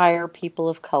hire people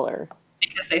of color.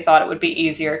 Because they thought it would be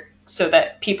easier so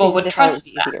that people would trust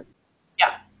them.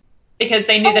 Yeah. Because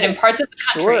they knew that in parts of the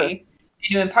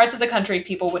country,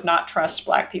 people would not trust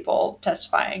black people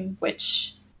testifying,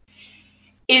 which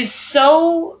is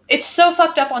it's so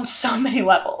fucked up on so many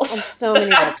levels. On so many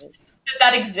levels.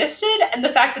 That existed, and the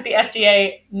fact that the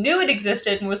FDA knew it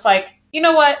existed and was like, you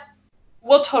know what,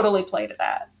 we'll totally play to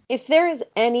that. If there's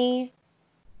any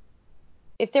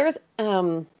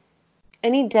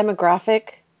demographic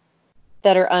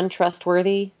that are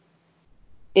untrustworthy,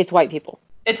 it's white people.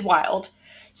 It's wild.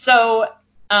 So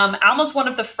Alma's one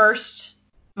of the first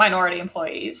minority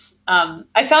employees.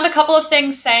 I found a couple of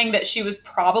things saying that she was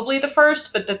probably the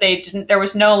first, but that there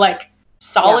was no, like,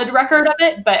 solid record of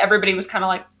it, but everybody was kind of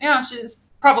like, yeah, she's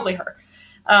probably her.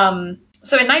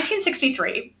 So in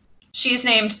 1963, she is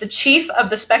named the chief of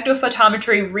the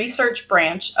spectrophotometry research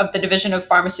branch of the Division of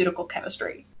Pharmaceutical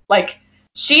Chemistry. Like,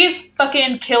 she is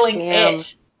fucking killing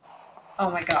it. Oh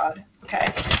my god.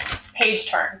 Okay. Page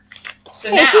turn.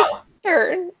 So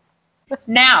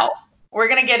now we're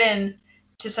going to get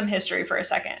into some history for a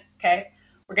second, okay?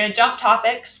 We're going to jump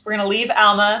topics. We're going to leave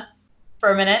Alma for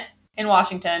a minute in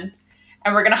Washington,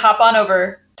 and we're going to hop on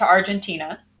over to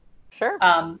Argentina. Sure.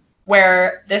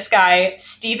 Where this guy,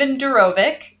 Steven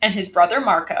Durovic, and his brother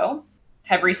Marco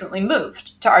have recently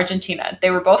moved to Argentina. They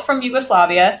were both from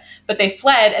Yugoslavia, but they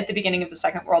fled at the beginning of the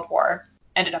Second World War,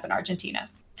 ended up in Argentina.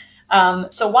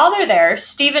 So while they're there,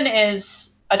 Steven is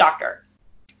a doctor,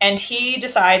 and he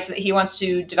decides that he wants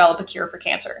to develop a cure for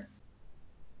cancer.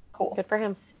 Cool. Good for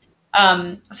him.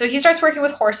 So he starts working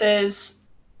with horses.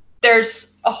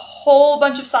 There's a whole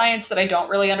bunch of science that I don't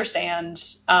really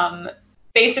understand.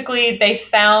 basically they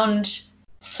found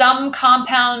some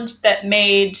compound that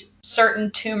made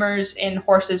certain tumors in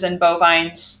horses and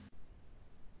bovines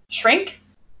shrink.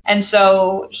 And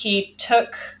so he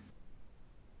took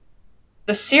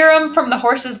the serum from the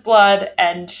horse's blood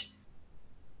and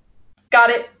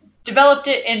developed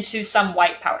it into some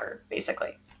white powder,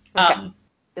 basically. Okay.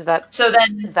 Is that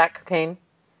cocaine?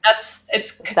 It's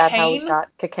cocaine. Is that how we got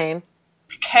cocaine?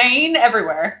 Cocaine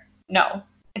everywhere. No,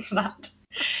 it's not.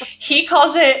 He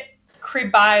calls it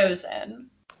cribiozin.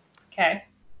 Okay.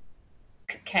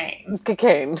 Cocaine.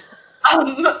 Cocaine.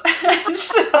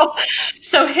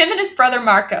 So him and his brother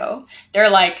Marco, they're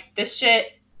like, this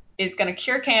shit is gonna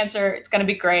cure cancer. It's gonna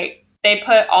be great. They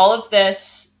put all of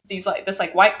this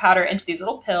white powder into these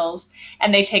little pills,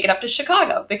 and they take it up to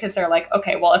Chicago because they're like,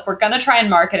 okay, well, if we're gonna try and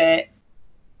market it,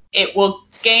 it will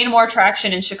gain more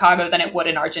traction in Chicago than it would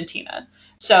in Argentina.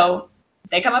 So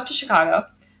they come up to Chicago,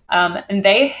 and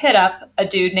they hit up a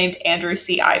dude named Andrew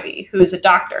C. Ivy, who is a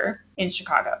doctor in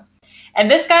Chicago. And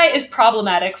this guy is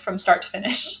problematic from start to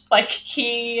finish.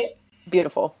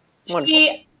 Beautiful. Wonderful.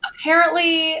 He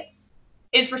apparently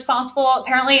is responsible.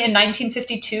 Apparently in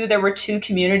 1952, there were 2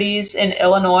 communities in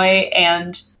Illinois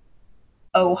and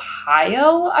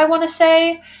Ohio, I want to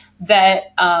say,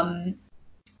 that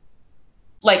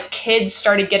kids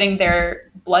started getting their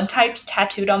blood types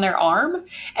tattooed on their arm.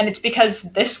 And it's because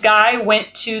this guy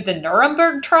went to the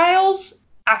Nuremberg trials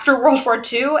after World War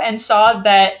II and saw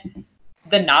that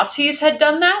the Nazis had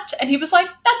done that. And he was like,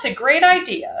 that's a great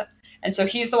idea. And so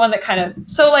he's the one that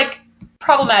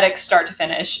problematic start to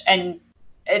finish. And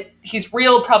he's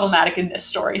real problematic in this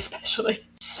story, especially.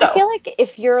 So I feel like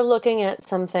if you're looking at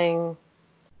something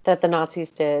that the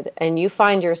Nazis did and you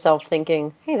find yourself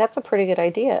thinking, hey, that's a pretty good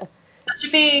idea. That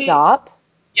should be... Stop.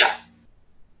 Yeah.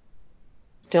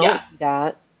 Don't do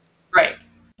that. Right.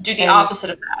 Do the opposite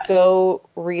of that. Go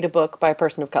read a book by a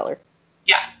person of color.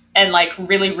 Yeah. And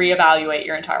really reevaluate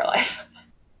your entire life.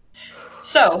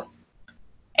 So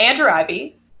Andrew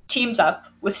Ivy teams up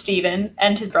with Stephen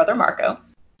and his brother Marco.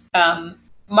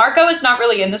 Marco is not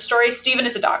really in the story. Stephen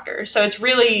is a doctor. So it's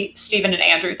really Stephen and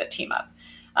Andrew that team up.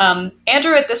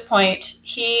 Andrew, at this point,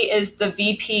 he is the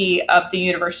VP of the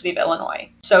University of Illinois.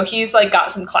 So he's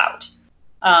got some clout.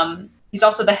 He's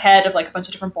also the head of a bunch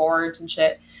of different boards and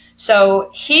shit.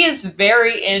 So he is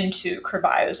very into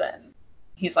cribiozin.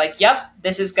 He's like, yep,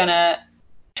 this is going to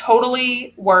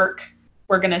totally work.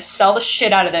 We're going to sell the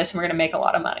shit out of this and we're going to make a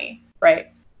lot of money. Right.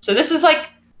 So this is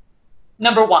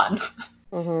number one.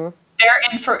 Mm-hmm.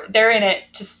 They're in it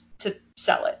to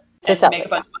sell it and make a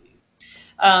bunch of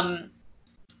money.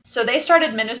 So they start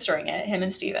administering it, him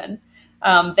and Stephen.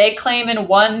 They claim in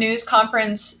one news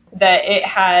conference that it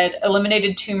had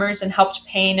eliminated tumors and helped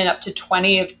pain in up to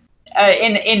 20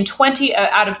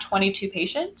 out of 22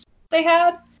 patients they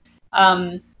had.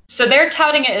 So they're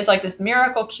touting it as this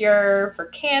miracle cure for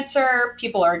cancer.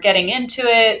 People are getting into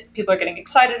it. People are getting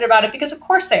excited about it because of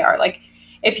course they are.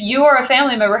 If you or a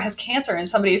family member has cancer and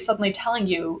somebody is suddenly telling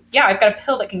you, yeah, I've got a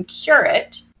pill that can cure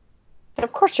it.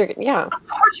 Of course you're going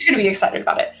to be excited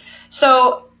about it.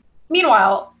 So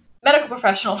meanwhile, medical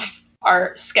professionals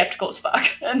are skeptical as fuck.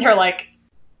 And they're like,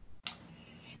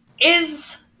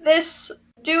 is this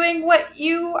doing what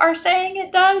you are saying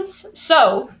it does?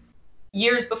 So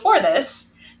years before this,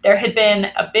 there had been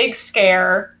a big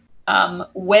scare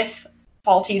with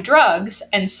faulty drugs.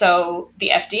 And so the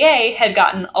FDA had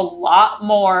gotten a lot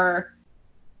more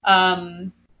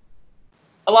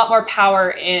power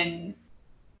in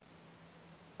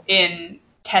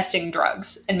testing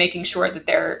drugs and making sure that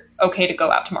they're okay to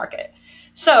go out to market.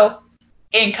 So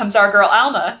in comes our girl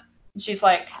Alma, and she's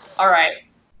like, all right,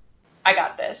 I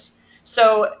got this.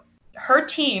 So her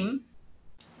team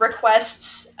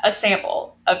requests a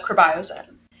sample of cribiozin,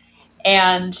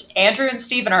 and Andrew and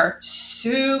Stephen are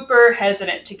super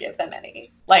hesitant to give them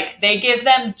any. They give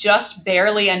them just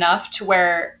barely enough to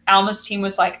where Alma's team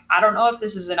was like, I don't know if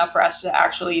this is enough for us to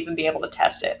actually even be able to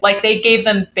test it. They gave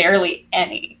them barely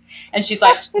any. And she's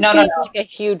like, no. A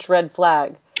huge red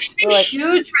flag.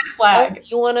 Huge red flag.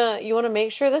 Oh, you wanna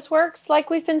make sure this works like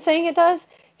we've been saying it does?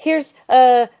 Here's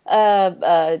a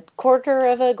quarter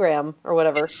of a gram or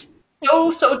whatever. It's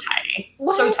so tiny.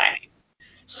 What? So tiny.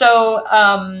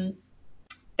 So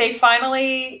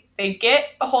they get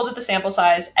a hold of the sample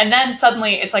size, and then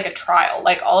suddenly it's a trial.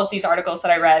 All of these articles that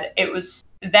I read, it was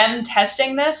them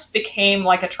testing this became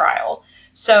a trial.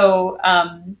 So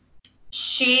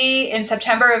she, in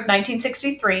September of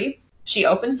 1963, she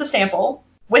opens the sample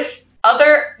with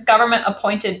other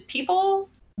government-appointed people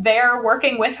there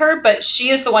working with her, but she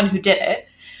is the one who did it.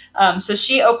 So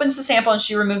she opens the sample and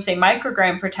she removes a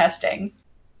microgram for testing.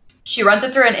 She runs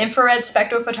it through an infrared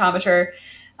spectrophotometer,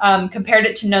 compared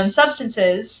it to known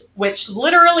substances, which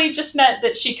literally just meant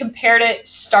that she compared it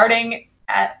starting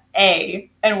at A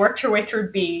and worked her way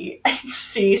through B and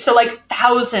C. So like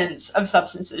thousands of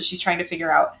substances she's trying to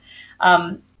figure out.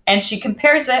 And she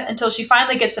compares it until she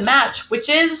finally gets a match, which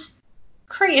is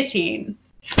creatine.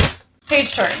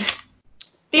 Page turn.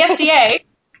 The FDA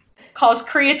calls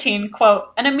creatine,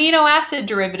 quote, an amino acid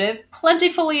derivative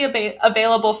plentifully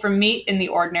available from meat in the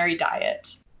ordinary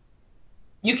diet.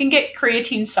 You can get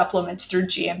creatine supplements through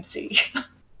GMC.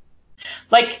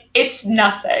 Like, it's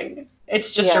nothing.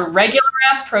 It's just a regular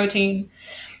ass protein.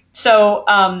 So,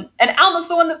 and Alma's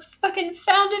the one that fucking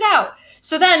found it out.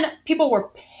 So then people were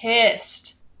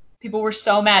pissed. People were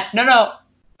so mad. No,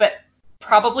 but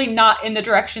probably not in the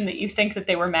direction that you think that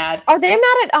they were mad. Are they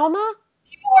mad at Alma?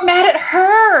 People were mad at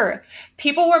her.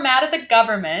 People were mad at the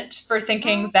government for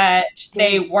thinking that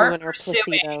they weren't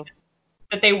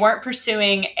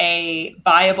pursuing a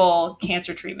viable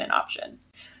cancer treatment option.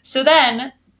 So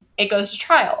then it goes to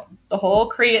trial. The whole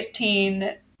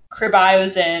creatine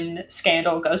cribiozin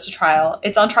scandal goes to trial.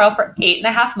 It's on trial for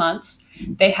 8.5 months.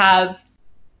 They have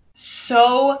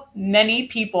so many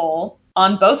people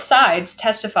on both sides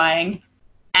testifying.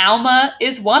 Alma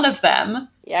is one of them.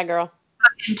 Yeah, girl.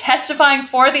 And testifying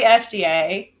for the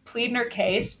FDA, pleading her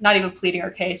case, not even pleading her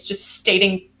case, just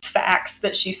stating facts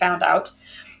that she found out.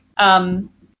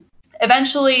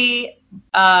 Eventually,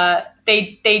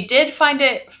 they did find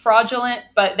it fraudulent,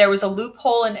 but there was a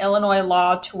loophole in Illinois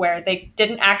law to where they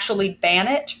didn't actually ban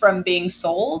it from being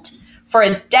sold for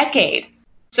a decade.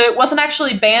 So it wasn't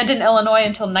actually banned in Illinois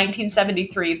until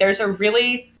 1973. There's a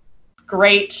really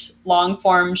great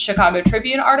long-form Chicago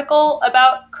Tribune article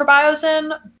about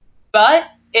cribiozin, but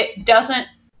it doesn't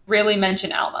really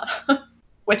mention Alma,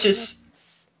 which is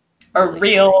a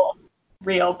real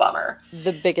bummer.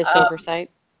 The biggest oversight.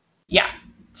 Yeah.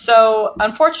 So,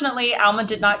 unfortunately, Alma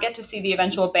did not get to see the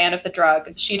eventual ban of the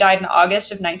drug. She died in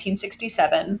August of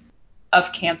 1967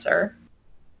 of cancer,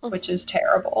 which is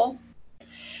terrible.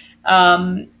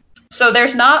 So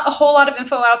there's not a whole lot of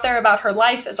info out there about her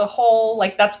life as a whole.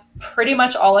 Like, that's pretty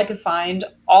much all I could find.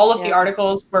 All of the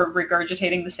articles were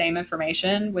regurgitating the same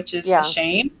information, which is a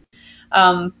shame.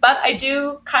 But I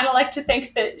do kind of like to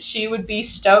think that she would be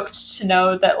stoked to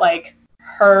know that, like,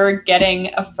 her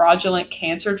getting a fraudulent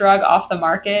cancer drug off the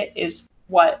market is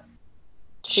what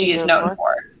she is known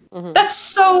for. Mm-hmm. That's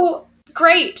so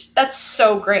great. That's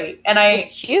so great. And it's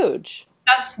huge.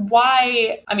 That's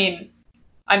why, I mean,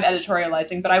 I'm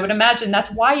editorializing, but I would imagine that's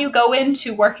why you go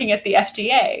into working at the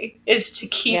FDA, is to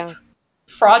keep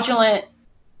fraudulent,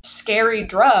 scary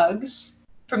drugs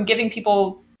from giving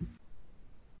people,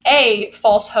 A,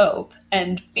 false hope,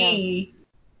 and B,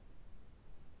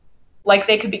 like,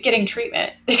 they could be getting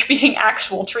treatment. They could be getting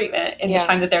actual treatment in the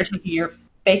time that they're taking your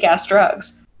fake-ass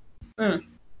drugs.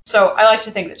 So I like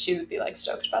to think that she would be, like,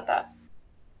 stoked about that.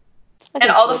 And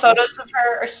all the photos of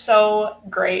her are so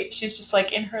great. She's just,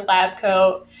 like, in her lab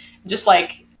coat, just,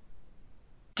 like,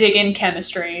 digging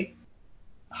chemistry.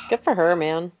 Good for her,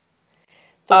 man.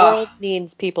 The world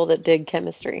needs people that dig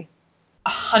chemistry.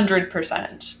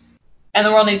 100%. And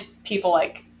the world needs people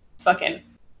like fucking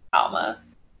Alma.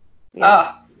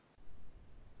 Yeah.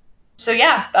 So,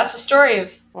 yeah, that's the story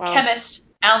of chemist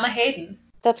Alma Hayden.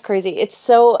 That's crazy. It's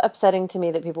so upsetting to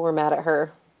me that people were mad at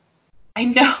her. I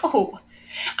know.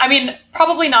 I mean,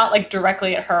 probably not, like,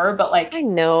 directly at her, but, like, I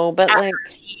know, but, at like, her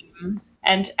team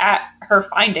and at her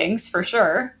findings, for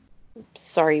sure.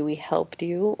 Sorry we helped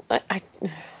you.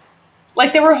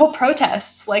 Like, there were whole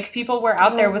protests. Like, people were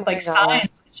out there with, like,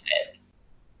 signs and shit.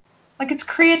 Like, it's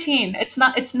creatine. It's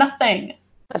nothing.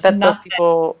 I bet those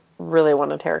people really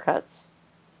wanted haircuts.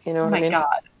 You know what I mean? Oh,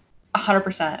 my God.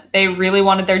 100%. They really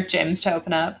wanted their gyms to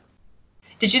open up.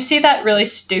 Did you see that really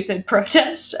stupid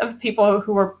protest of people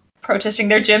who were protesting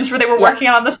their gyms where they were working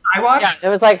out on the sidewalk? Yeah, it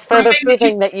was like further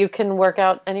proving that you can work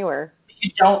out anywhere. You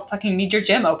don't fucking need your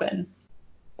gym open.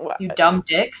 What? You dumb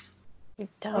dicks. You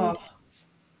dumb dicks.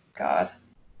 God.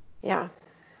 Yeah,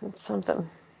 it's something.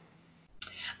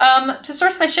 To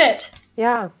source my shit.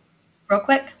 Yeah. Real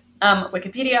quick.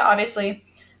 Wikipedia, obviously.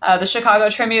 The Chicago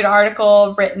Tribune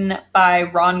article written by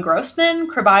Ron Grossman,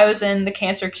 Cribiozin, the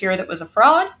cancer cure that was a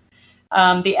fraud.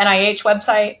 The NIH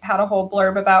website had a whole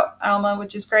blurb about Alma,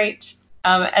 which is great.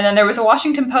 And then there was a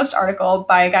Washington Post article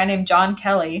by a guy named John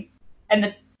Kelly.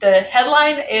 And the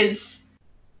headline is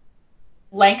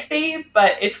lengthy,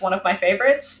 but it's one of my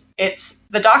favorites. It's,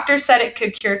 "The doctor said it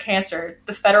could cure cancer.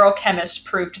 The federal chemist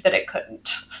proved that it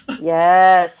couldn't."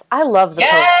 Yes. I love the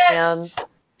Post, man.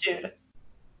 Dude.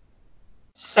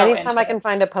 So anytime I can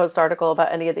find a Post article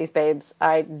about any of these babes,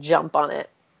 I jump on it.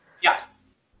 Yeah.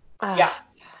 Yeah.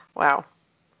 Wow.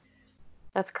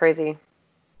 That's crazy.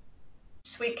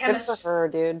 Sweet Good chemist. for her,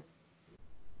 dude.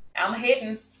 Alma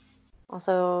Hayden.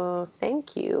 Also,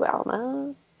 thank you,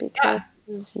 Alma, because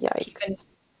Yeah. Keeping yikes.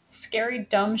 scary,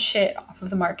 dumb shit off of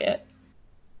the market.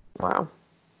 Wow.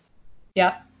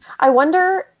 Yeah. I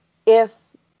wonder if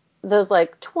those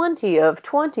like 20 of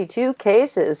 22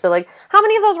 cases, so like how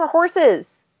many of those were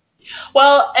horses?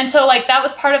 Well, and so like that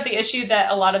was part of the issue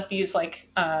that a lot of these like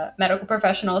medical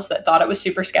professionals that thought it was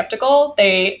super skeptical,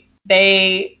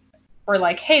 they were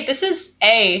like, hey, this is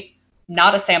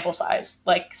not a sample size.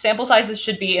 Like sample sizes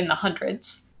should be in the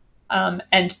hundreds,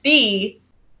 and B,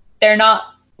 they're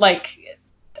not like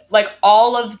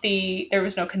all of there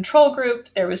was no control group,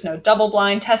 there was no double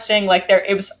blind testing, like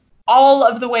it was all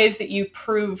of the ways that you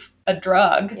prove a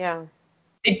drug. Yeah.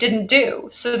 It didn't do.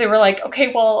 So they were like,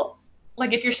 okay, well,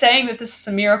 like if you're saying that this is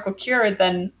a miracle cure,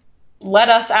 then let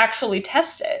us actually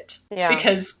test it. Yeah.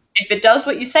 Because if it does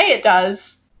what you say it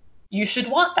does, you should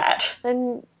want that.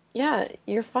 Then yeah,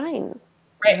 you're fine.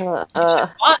 Right. You should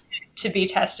want it to be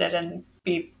tested and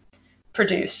be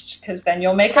produced, because then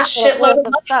you'll make a shitload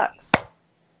of money. Sucks.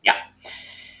 Yeah.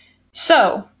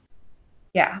 So,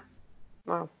 yeah.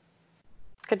 Wow.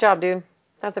 Good job, dude.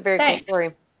 That's a very cool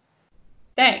story.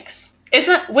 Thanks.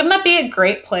 Wouldn't that be a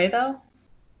great play though?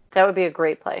 That would be a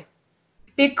great play.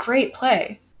 It'd be a great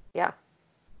play. Yeah.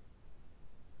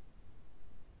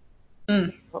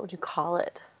 What would you call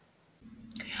it?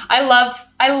 I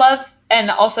love,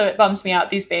 and also it bums me out,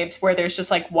 these babes where there's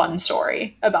just like one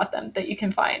story about them that you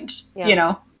can find, you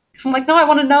know? Because I'm like, no, I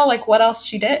want to know like what else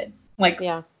she did. Like,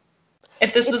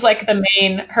 if this was like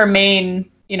her main,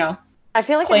 you know. I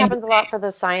feel like it happens a lot for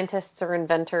the scientists or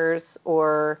inventors,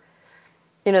 or,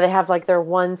 you know, they have like their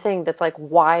one thing that's like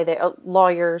why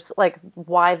lawyers, like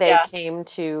why they came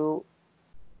to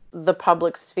the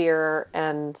public sphere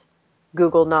and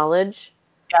Google knowledge.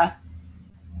 Yeah.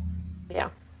 Yeah.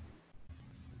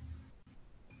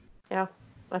 Yeah.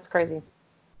 That's crazy.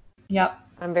 Yep.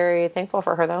 I'm very thankful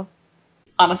for her though.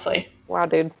 Honestly. Wow,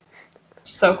 dude.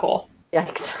 So cool.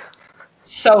 Yikes.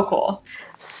 So cool.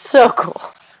 So cool.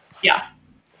 Yeah.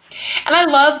 And I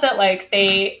love that like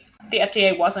the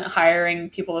FDA wasn't hiring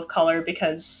people of color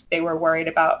because they were worried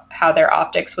about how their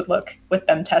optics would look with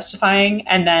them testifying.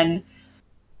 And then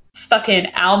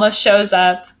fucking Alma shows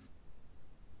up,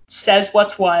 says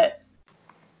what's what,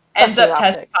 ends up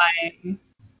testifying,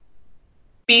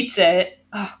 beats it.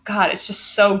 Oh, God, it's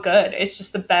just so good. It's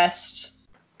just the best.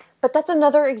 But that's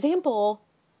another example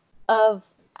of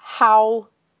how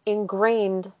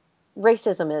ingrained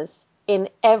racism is in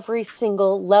every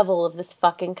single level of this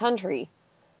fucking country.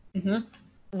 Mm-hmm.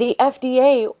 The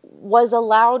FDA was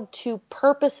allowed to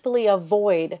purposefully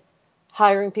avoid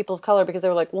hiring people of color because they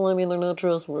were like, well, I mean, they're not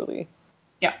trustworthy.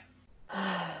 Yeah.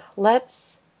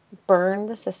 Let's burn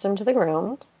the system to the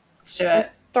ground. Let's do it.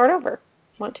 And start over.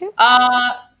 Want to?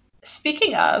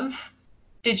 Speaking of,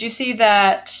 did you see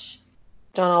that?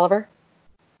 John Oliver?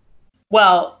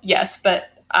 Well, yes, but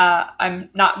I'm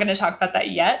not going to talk about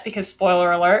that yet because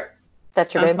spoiler alert.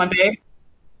 That's your babe? My babe.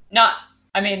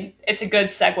 It's a good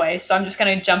segue, so I'm just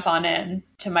going to jump on in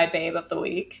to my babe of the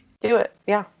week. Do it.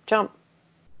 Yeah, jump.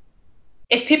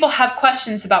 If people have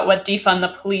questions about what defund the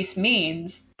police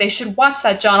means, they should watch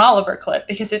that John Oliver clip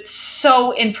because it's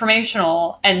so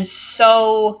informational and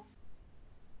so...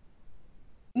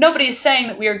 Nobody is saying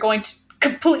that we are going to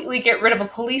completely get rid of a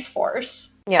police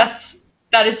force. Yeah.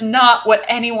 That is not what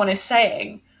anyone is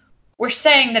saying. We're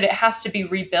saying that it has to be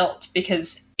rebuilt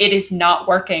because it is not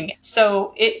working.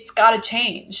 So it's got to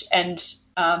change. And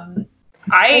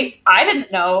I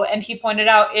didn't know, and he pointed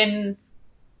out in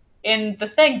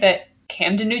the thing that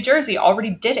Camden, New Jersey already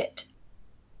did it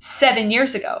 7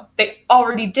 years ago. They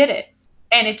already did it,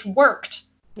 and it's worked.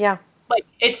 Yeah. Like,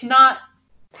 it's not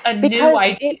a new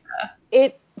idea.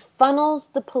 It funnels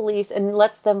the police and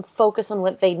lets them focus on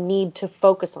what they need to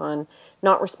focus on,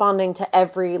 not responding to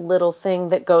every little thing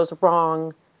that goes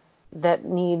wrong that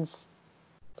needs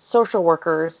social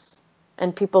workers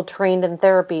and people trained in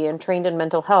therapy and trained in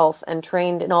mental health and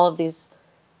trained in all of these,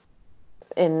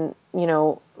 in, you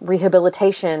know,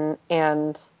 rehabilitation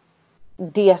and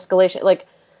de-escalation. Like,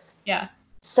 yeah,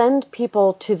 send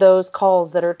people to those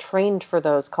calls that are trained for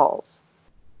those calls.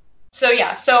 So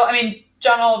I mean,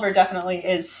 John Oliver definitely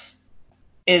is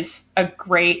a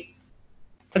great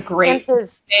babe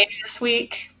this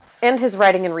week. And his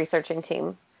writing and researching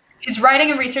team. His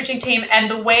writing and researching team, and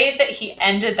the way that he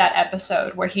ended that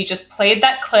episode, where he just played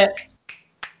that clip.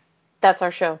 That's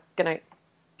our show. Good night.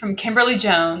 From Kimberly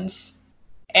Jones,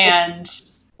 and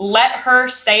let her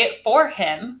say it for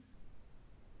him.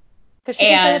 Because she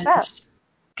can say it best.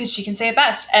 because she can say it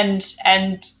best. And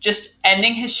just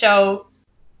ending his show,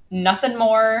 nothing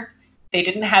more. They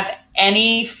didn't have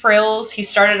any frills. He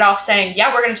started off saying,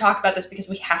 yeah, we're going to talk about this because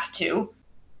we have to.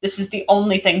 This is the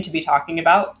only thing to be talking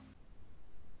about.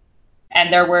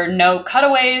 And there were no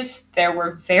cutaways. There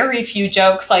were very few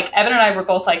jokes. Like, Evan and I were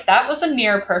both like, that was a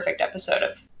near perfect episode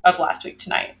of Last Week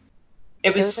Tonight.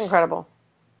 It was incredible.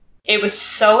 It was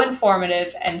so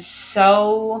informative and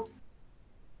so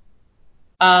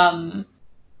aware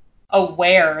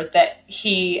that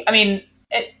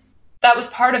that was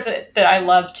part of it that I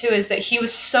loved too, is that he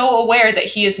was so aware that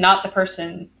he is not the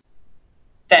person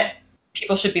that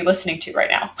people should be listening to right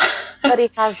now. But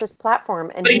he has this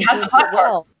platform, and he has the platform.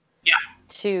 Well, yeah.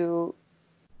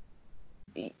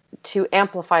 To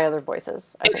amplify other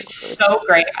voices. It was so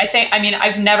great.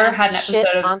 I've never had an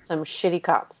episode on some shitty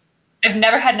cops. I've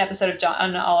never had an episode of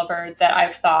John Oliver that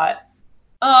I've thought,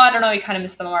 oh, I don't know, he kind of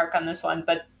missed the mark on this one,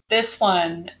 but this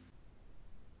one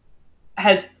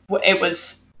it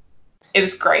was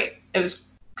great. It was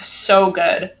so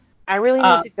good. I really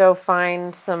need to go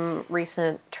find some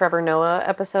recent Trevor Noah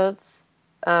episodes,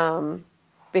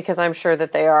 because I'm sure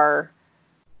that they are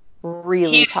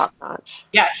really top notch.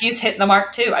 Yeah, he's hitting the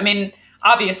mark too. I mean,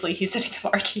 obviously he's hitting the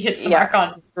mark. He hits the mark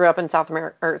on. Grew up in South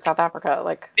Africa,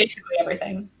 like basically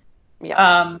everything.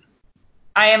 Yeah.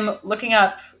 I am looking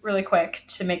up really quick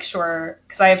to make sure,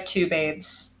 because I have two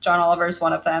babes. John Oliver is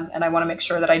one of them, and I want to make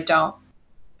sure that I don't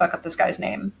fuck up this guy's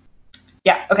name.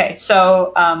 Yeah, okay.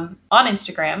 So on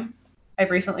Instagram,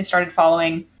 I've recently started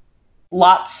following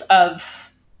lots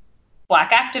of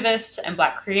Black activists and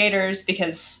Black creators,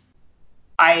 because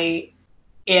I,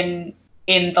 in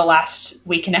the last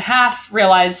week and a half,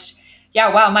 realized,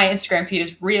 yeah, wow, my Instagram feed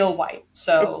is real white.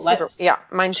 So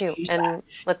mine too. And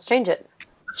let's change it.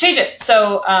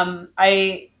 So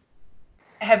I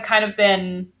have kind of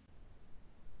been,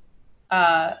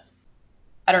 I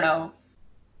don't know,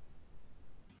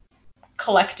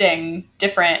 collecting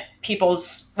different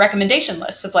people's recommendation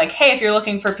lists of like, hey, if you're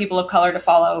looking for people of color to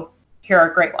follow, here are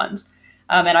great ones.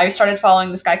 And I started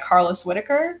following this guy, Carlos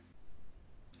Whitaker,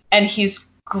 and he's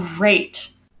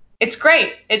great. It's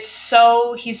great. It's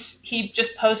so, he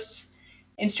just posts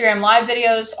Instagram live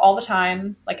videos all the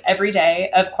time, like every day,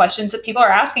 of questions that people are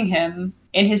asking him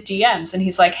in his DMs. And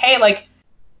he's like, hey, like,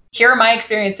 here are my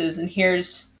experiences and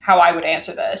here's how I would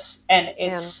answer this. And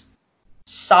it's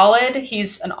solid.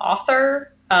 He's an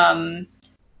author. I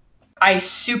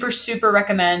super, super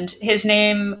recommend. His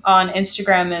name on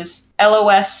Instagram is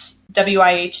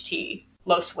LOSWIHT,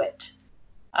 Loswit.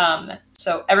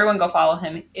 So everyone go follow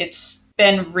him. It's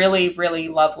been really, really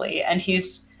lovely. And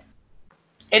it's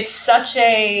such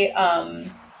a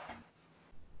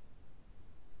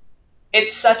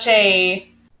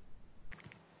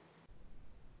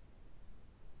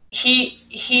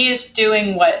he is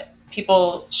doing what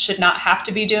people should not have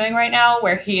to be doing right now,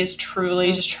 where he is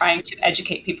truly just trying to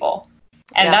educate people.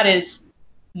 And that is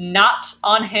not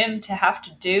on him to have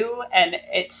to do. And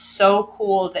it's so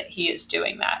cool that he is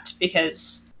doing that,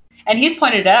 and he's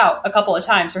pointed it out a couple of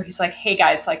times where he's like, hey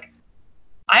guys, like,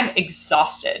 I'm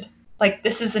exhausted. Like,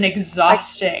 this is an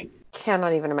exhausting. I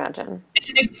cannot even imagine. It's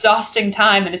an exhausting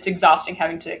time, and it's exhausting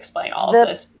having to explain all of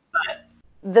this. But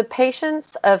the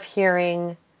patience of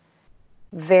hearing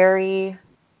very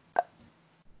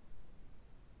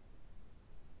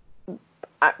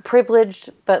privileged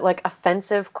but like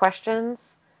offensive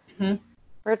questions, where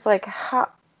it's like, how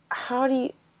do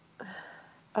you?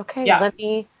 Okay, let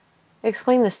me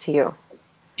explain this to you.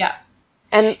 Yeah.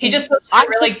 And he just I've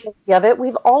been guilty of it.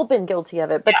 We've all been guilty of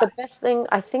it. But the best thing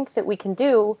I think that we can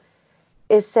do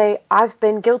is say, I've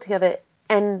been guilty of it,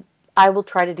 and I will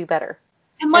try to do better.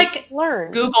 And like,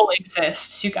 learn. Google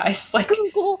exists, you guys. Like,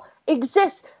 Google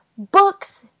exists.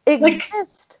 Books exist.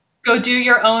 Like, go do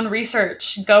your own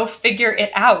research. Go figure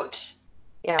it out.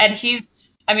 Yeah. And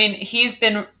he's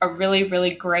been a really,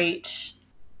 really great.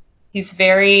 He's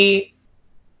very,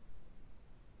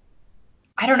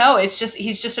 I don't know, he's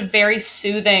just a very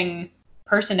soothing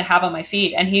person to have on my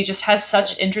feed, and he just has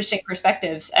such interesting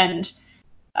perspectives. And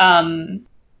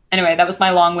anyway, that was my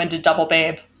long-winded double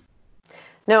babe.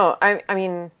 No, I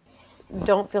mean,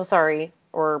 don't feel sorry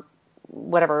or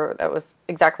whatever. That was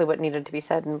exactly what needed to be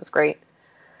said and was great.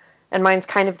 And mine's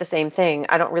kind of the same thing.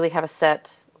 I don't really have a set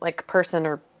like person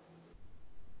or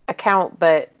account,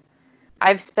 but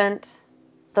I've spent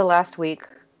the last week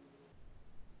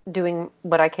doing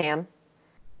what I can.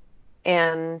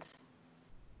 And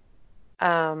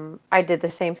I did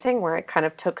the same thing where I kind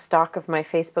of took stock of my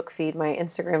Facebook feed, my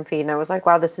Instagram feed, and I was like,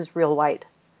 wow, this is real white.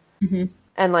 Mm-hmm.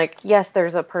 And like, yes,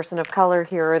 there's a person of color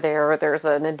here or there, or there's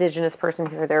an indigenous person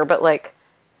here or there, but like,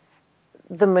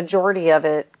 the majority of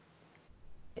it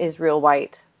is real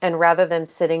white. And rather than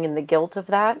sitting in the guilt of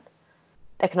that,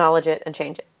 acknowledge it and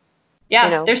change it. Yeah,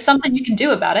 You know? there's something you can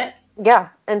do about it. Yeah.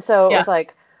 And so it Yeah. was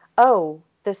like, oh,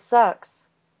 this sucks.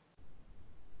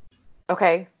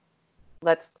 Okay,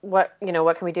 what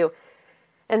can we do?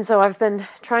 And so I've been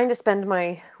trying to spend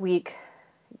my week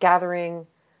gathering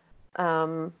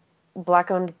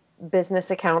Black-owned business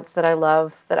accounts that I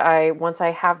love, once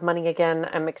I have money again,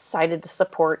 I'm excited to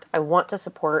support. I want to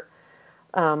support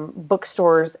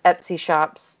bookstores, Etsy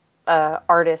shops,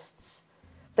 artists.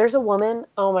 There's a woman,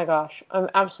 oh my gosh, I'm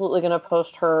absolutely going to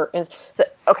post her.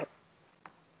 Okay,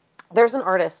 there's an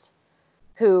artist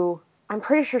who, I'm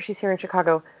pretty sure she's here in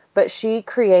Chicago, but she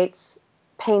creates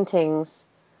paintings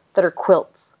that are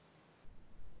quilts.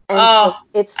 And so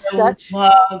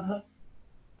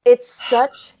it's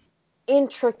such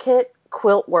intricate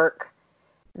quilt work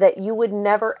that you would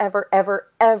never, ever, ever,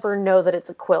 ever know that it's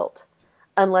a quilt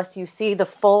unless you see the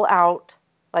full out,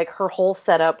 like her whole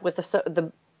setup with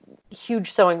the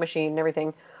huge sewing machine and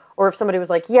everything, or if somebody was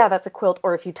like, yeah, that's a quilt,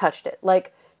 or if you touched it.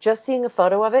 Like, just seeing a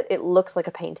photo of it, it looks like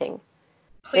a painting.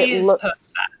 Please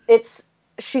post that.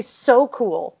 She's so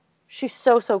cool. She's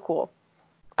so, so cool.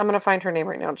 I'm going to find her name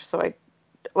right now just so I'm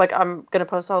going to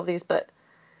post all of these, but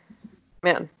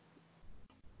man.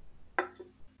 Please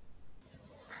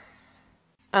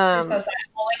post that.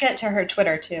 We'll link it to her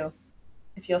Twitter too,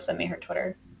 if you'll send me her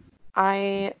Twitter.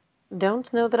 I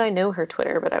don't know that I know her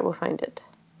Twitter, but I will find it.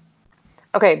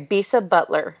 Okay, Bisa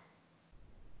Butler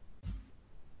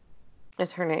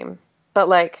is her name. But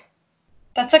like...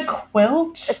 That's a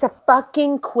quilt? It's a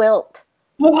fucking quilt.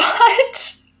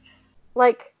 What?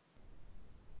 Like,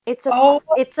 it's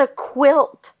a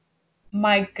quilt.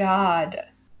 My God.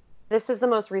 This is the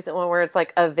most recent one where it's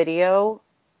like a video.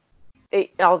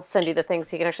 I'll send you the thing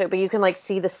so you can actually, but you can like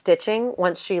see the stitching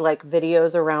once she like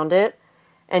videos around it,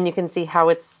 and you can see how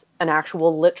it's an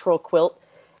actual literal quilt.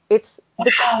 It's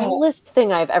the coolest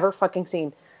thing I've ever fucking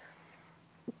seen.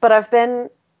 But I've been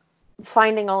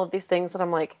finding all of these things that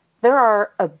I'm like, there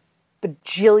are a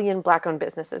bajillion Black-owned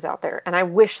businesses out there, and I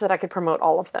wish that I could promote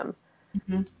all of them.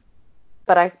 Mm-hmm.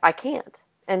 But I can't.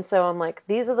 And so I'm like,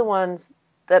 these are the ones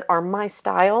that are my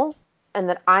style and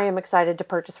that I am excited to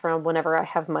purchase from whenever I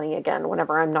have money again,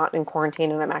 whenever I'm not in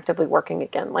quarantine and I'm actively working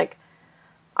again. Like,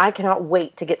 I cannot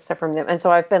wait to get stuff from them. And so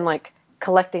I've been like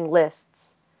collecting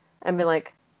lists and been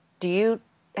like,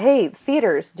 hey,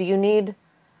 theaters, do you need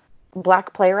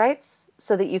Black playwrights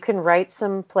so that you can write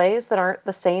some plays that aren't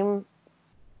the same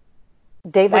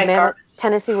David Mamet,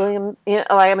 Tennessee Williams,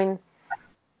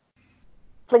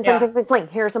 fling.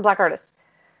 Here are some Black artists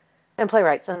and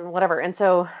playwrights and whatever. And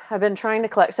so I've been trying to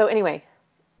collect. So anyway,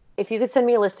 if you could send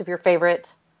me a list of your favorite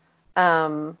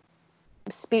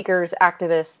speakers,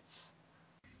 activists,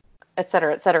 et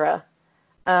cetera,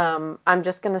 I'm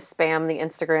just going to spam the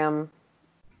Instagram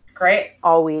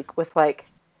all week with like,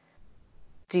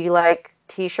 do you like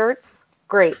t-shirts?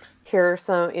 Great. Here are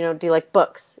some, do you like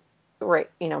books? Right.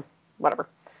 Whatever.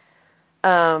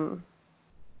 And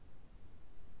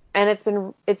it's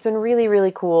been really,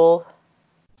 really cool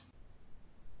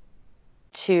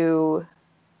to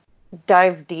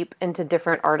dive deep into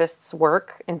different artists'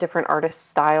 work and different artists'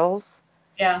 styles.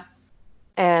 Yeah.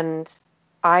 And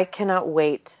I cannot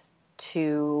wait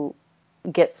to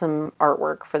get some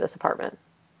artwork for this apartment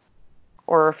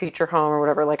or a future home or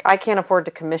whatever. Like, I can't afford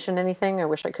to commission anything. I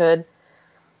wish I could.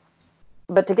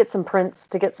 But to get some prints,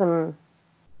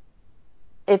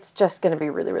 it's just going to be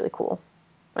really, really cool.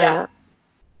 Yeah.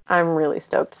 I'm really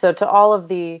stoked. So to all of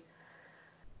the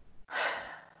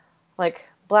like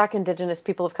Black, Indigenous,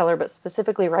 people of color, but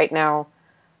specifically right now,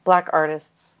 Black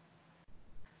artists,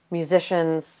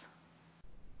 musicians,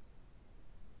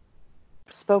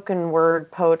 spoken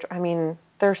word poetry. I mean,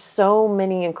 there's so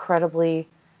many incredibly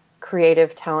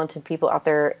creative, talented people out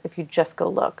there if you just go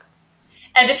look.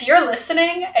 And if you're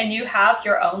listening and you have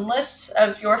your own lists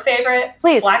of your favorite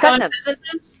Black-owned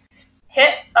businesses,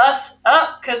 hit us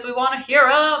up because we want to hear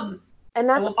them. And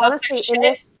that's honestly, in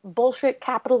this bullshit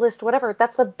capitalist whatever,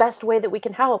 that's the best way that we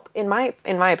can help, in my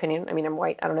opinion. I mean, I'm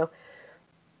white, I don't know.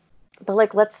 But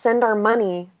like, let's send our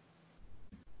money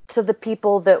to the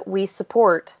people that we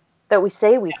support, that we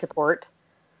say we support.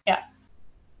 Yeah.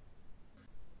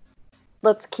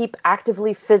 Let's keep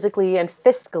actively, physically, and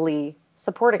fiscally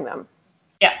supporting them.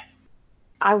 Yeah.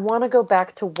 I want to go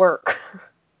back to work.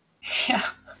 Yeah.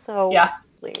 So, yeah.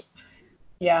 Please.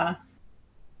 Yeah.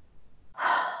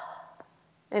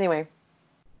 Anyway,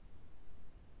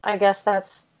 I guess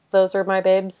those are my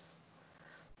babes.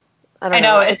 I don't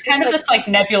know. It's kind of this like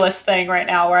nebulous thing right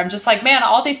now where I'm just like, man,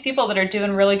 all these people that are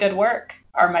doing really good work.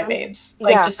 are my babes.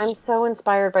 Like, yeah, just I'm so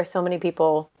inspired by so many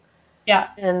people. yeah.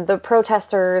 And the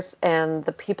protesters and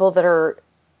the people that are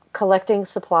collecting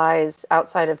supplies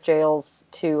outside of jails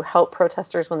to help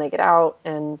protesters when they get out.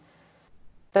 And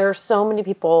there are so many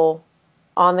people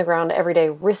on the ground every day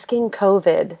risking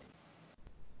COVID.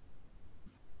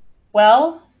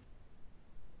 Well,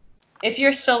 if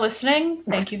you're still listening,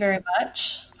 thank you very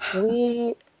much.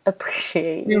 We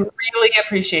appreciate We you. really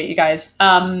appreciate you guys.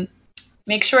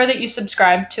 Make sure that you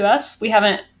subscribe to us. We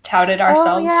haven't touted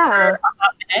ourselves for a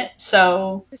hot minute,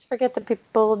 so Just forget that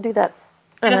people do that. hit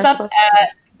And us that's up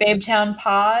at Babetown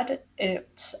Pod.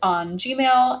 It's on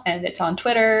Gmail, and it's on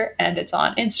Twitter, and it's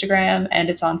on Instagram, and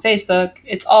it's on Facebook.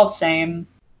 It's all the same.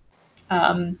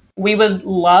 We would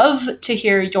love to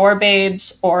hear your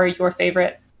babes or your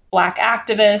favorite Black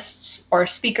activists or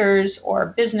speakers or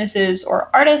businesses or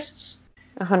artists.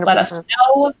 100%. Let us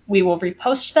know. We will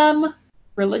repost them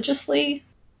religiously.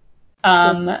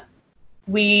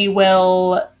 We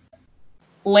will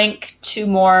link to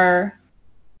more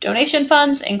donation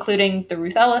funds, including the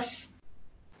Ruth Ellis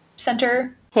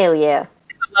Center. Hell yeah.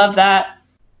 I love that.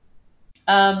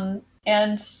 And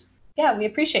yeah, we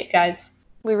appreciate you guys.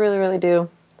 We really, really do.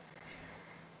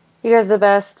 You guys are the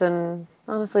best, and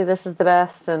honestly, this is the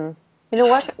best. And you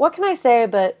know what can I say?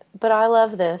 But I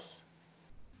love this.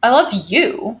 I love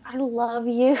you. I love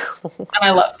you. And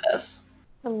I love this.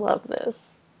 I love this.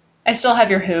 I still have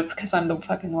your hoop because I'm the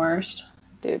fucking worst.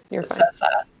 Dude, you're It fine. says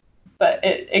that. But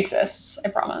it exists, I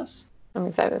promise. I'm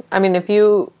excited. I mean, if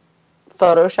you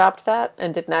photoshopped that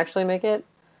and didn't actually make it,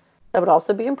 that would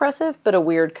also be impressive, but a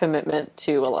weird commitment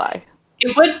to a lie.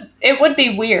 It would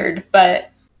be weird, but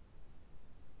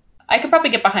I could probably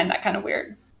get behind that kind of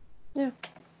weird. Yeah.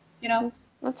 You know?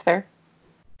 That's fair.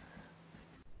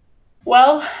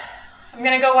 Well, I'm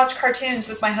gonna go watch cartoons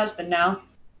with my husband now.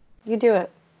 You do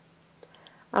it.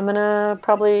 I'm gonna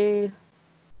probably... I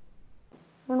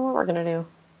don't know what we're gonna do.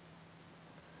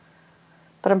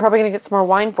 But I'm probably gonna get some more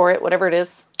wine for it, whatever it is.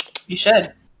 You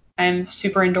should. I'm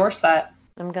super endorse that.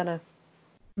 I'm gonna.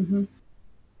 Mm-hmm.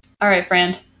 All right,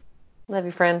 friend. Love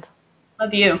you, friend.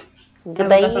 Love you.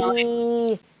 Goodbye. I will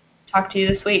definitely talk to you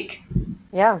this week.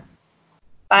 Yeah.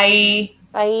 Bye.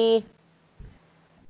 Bye.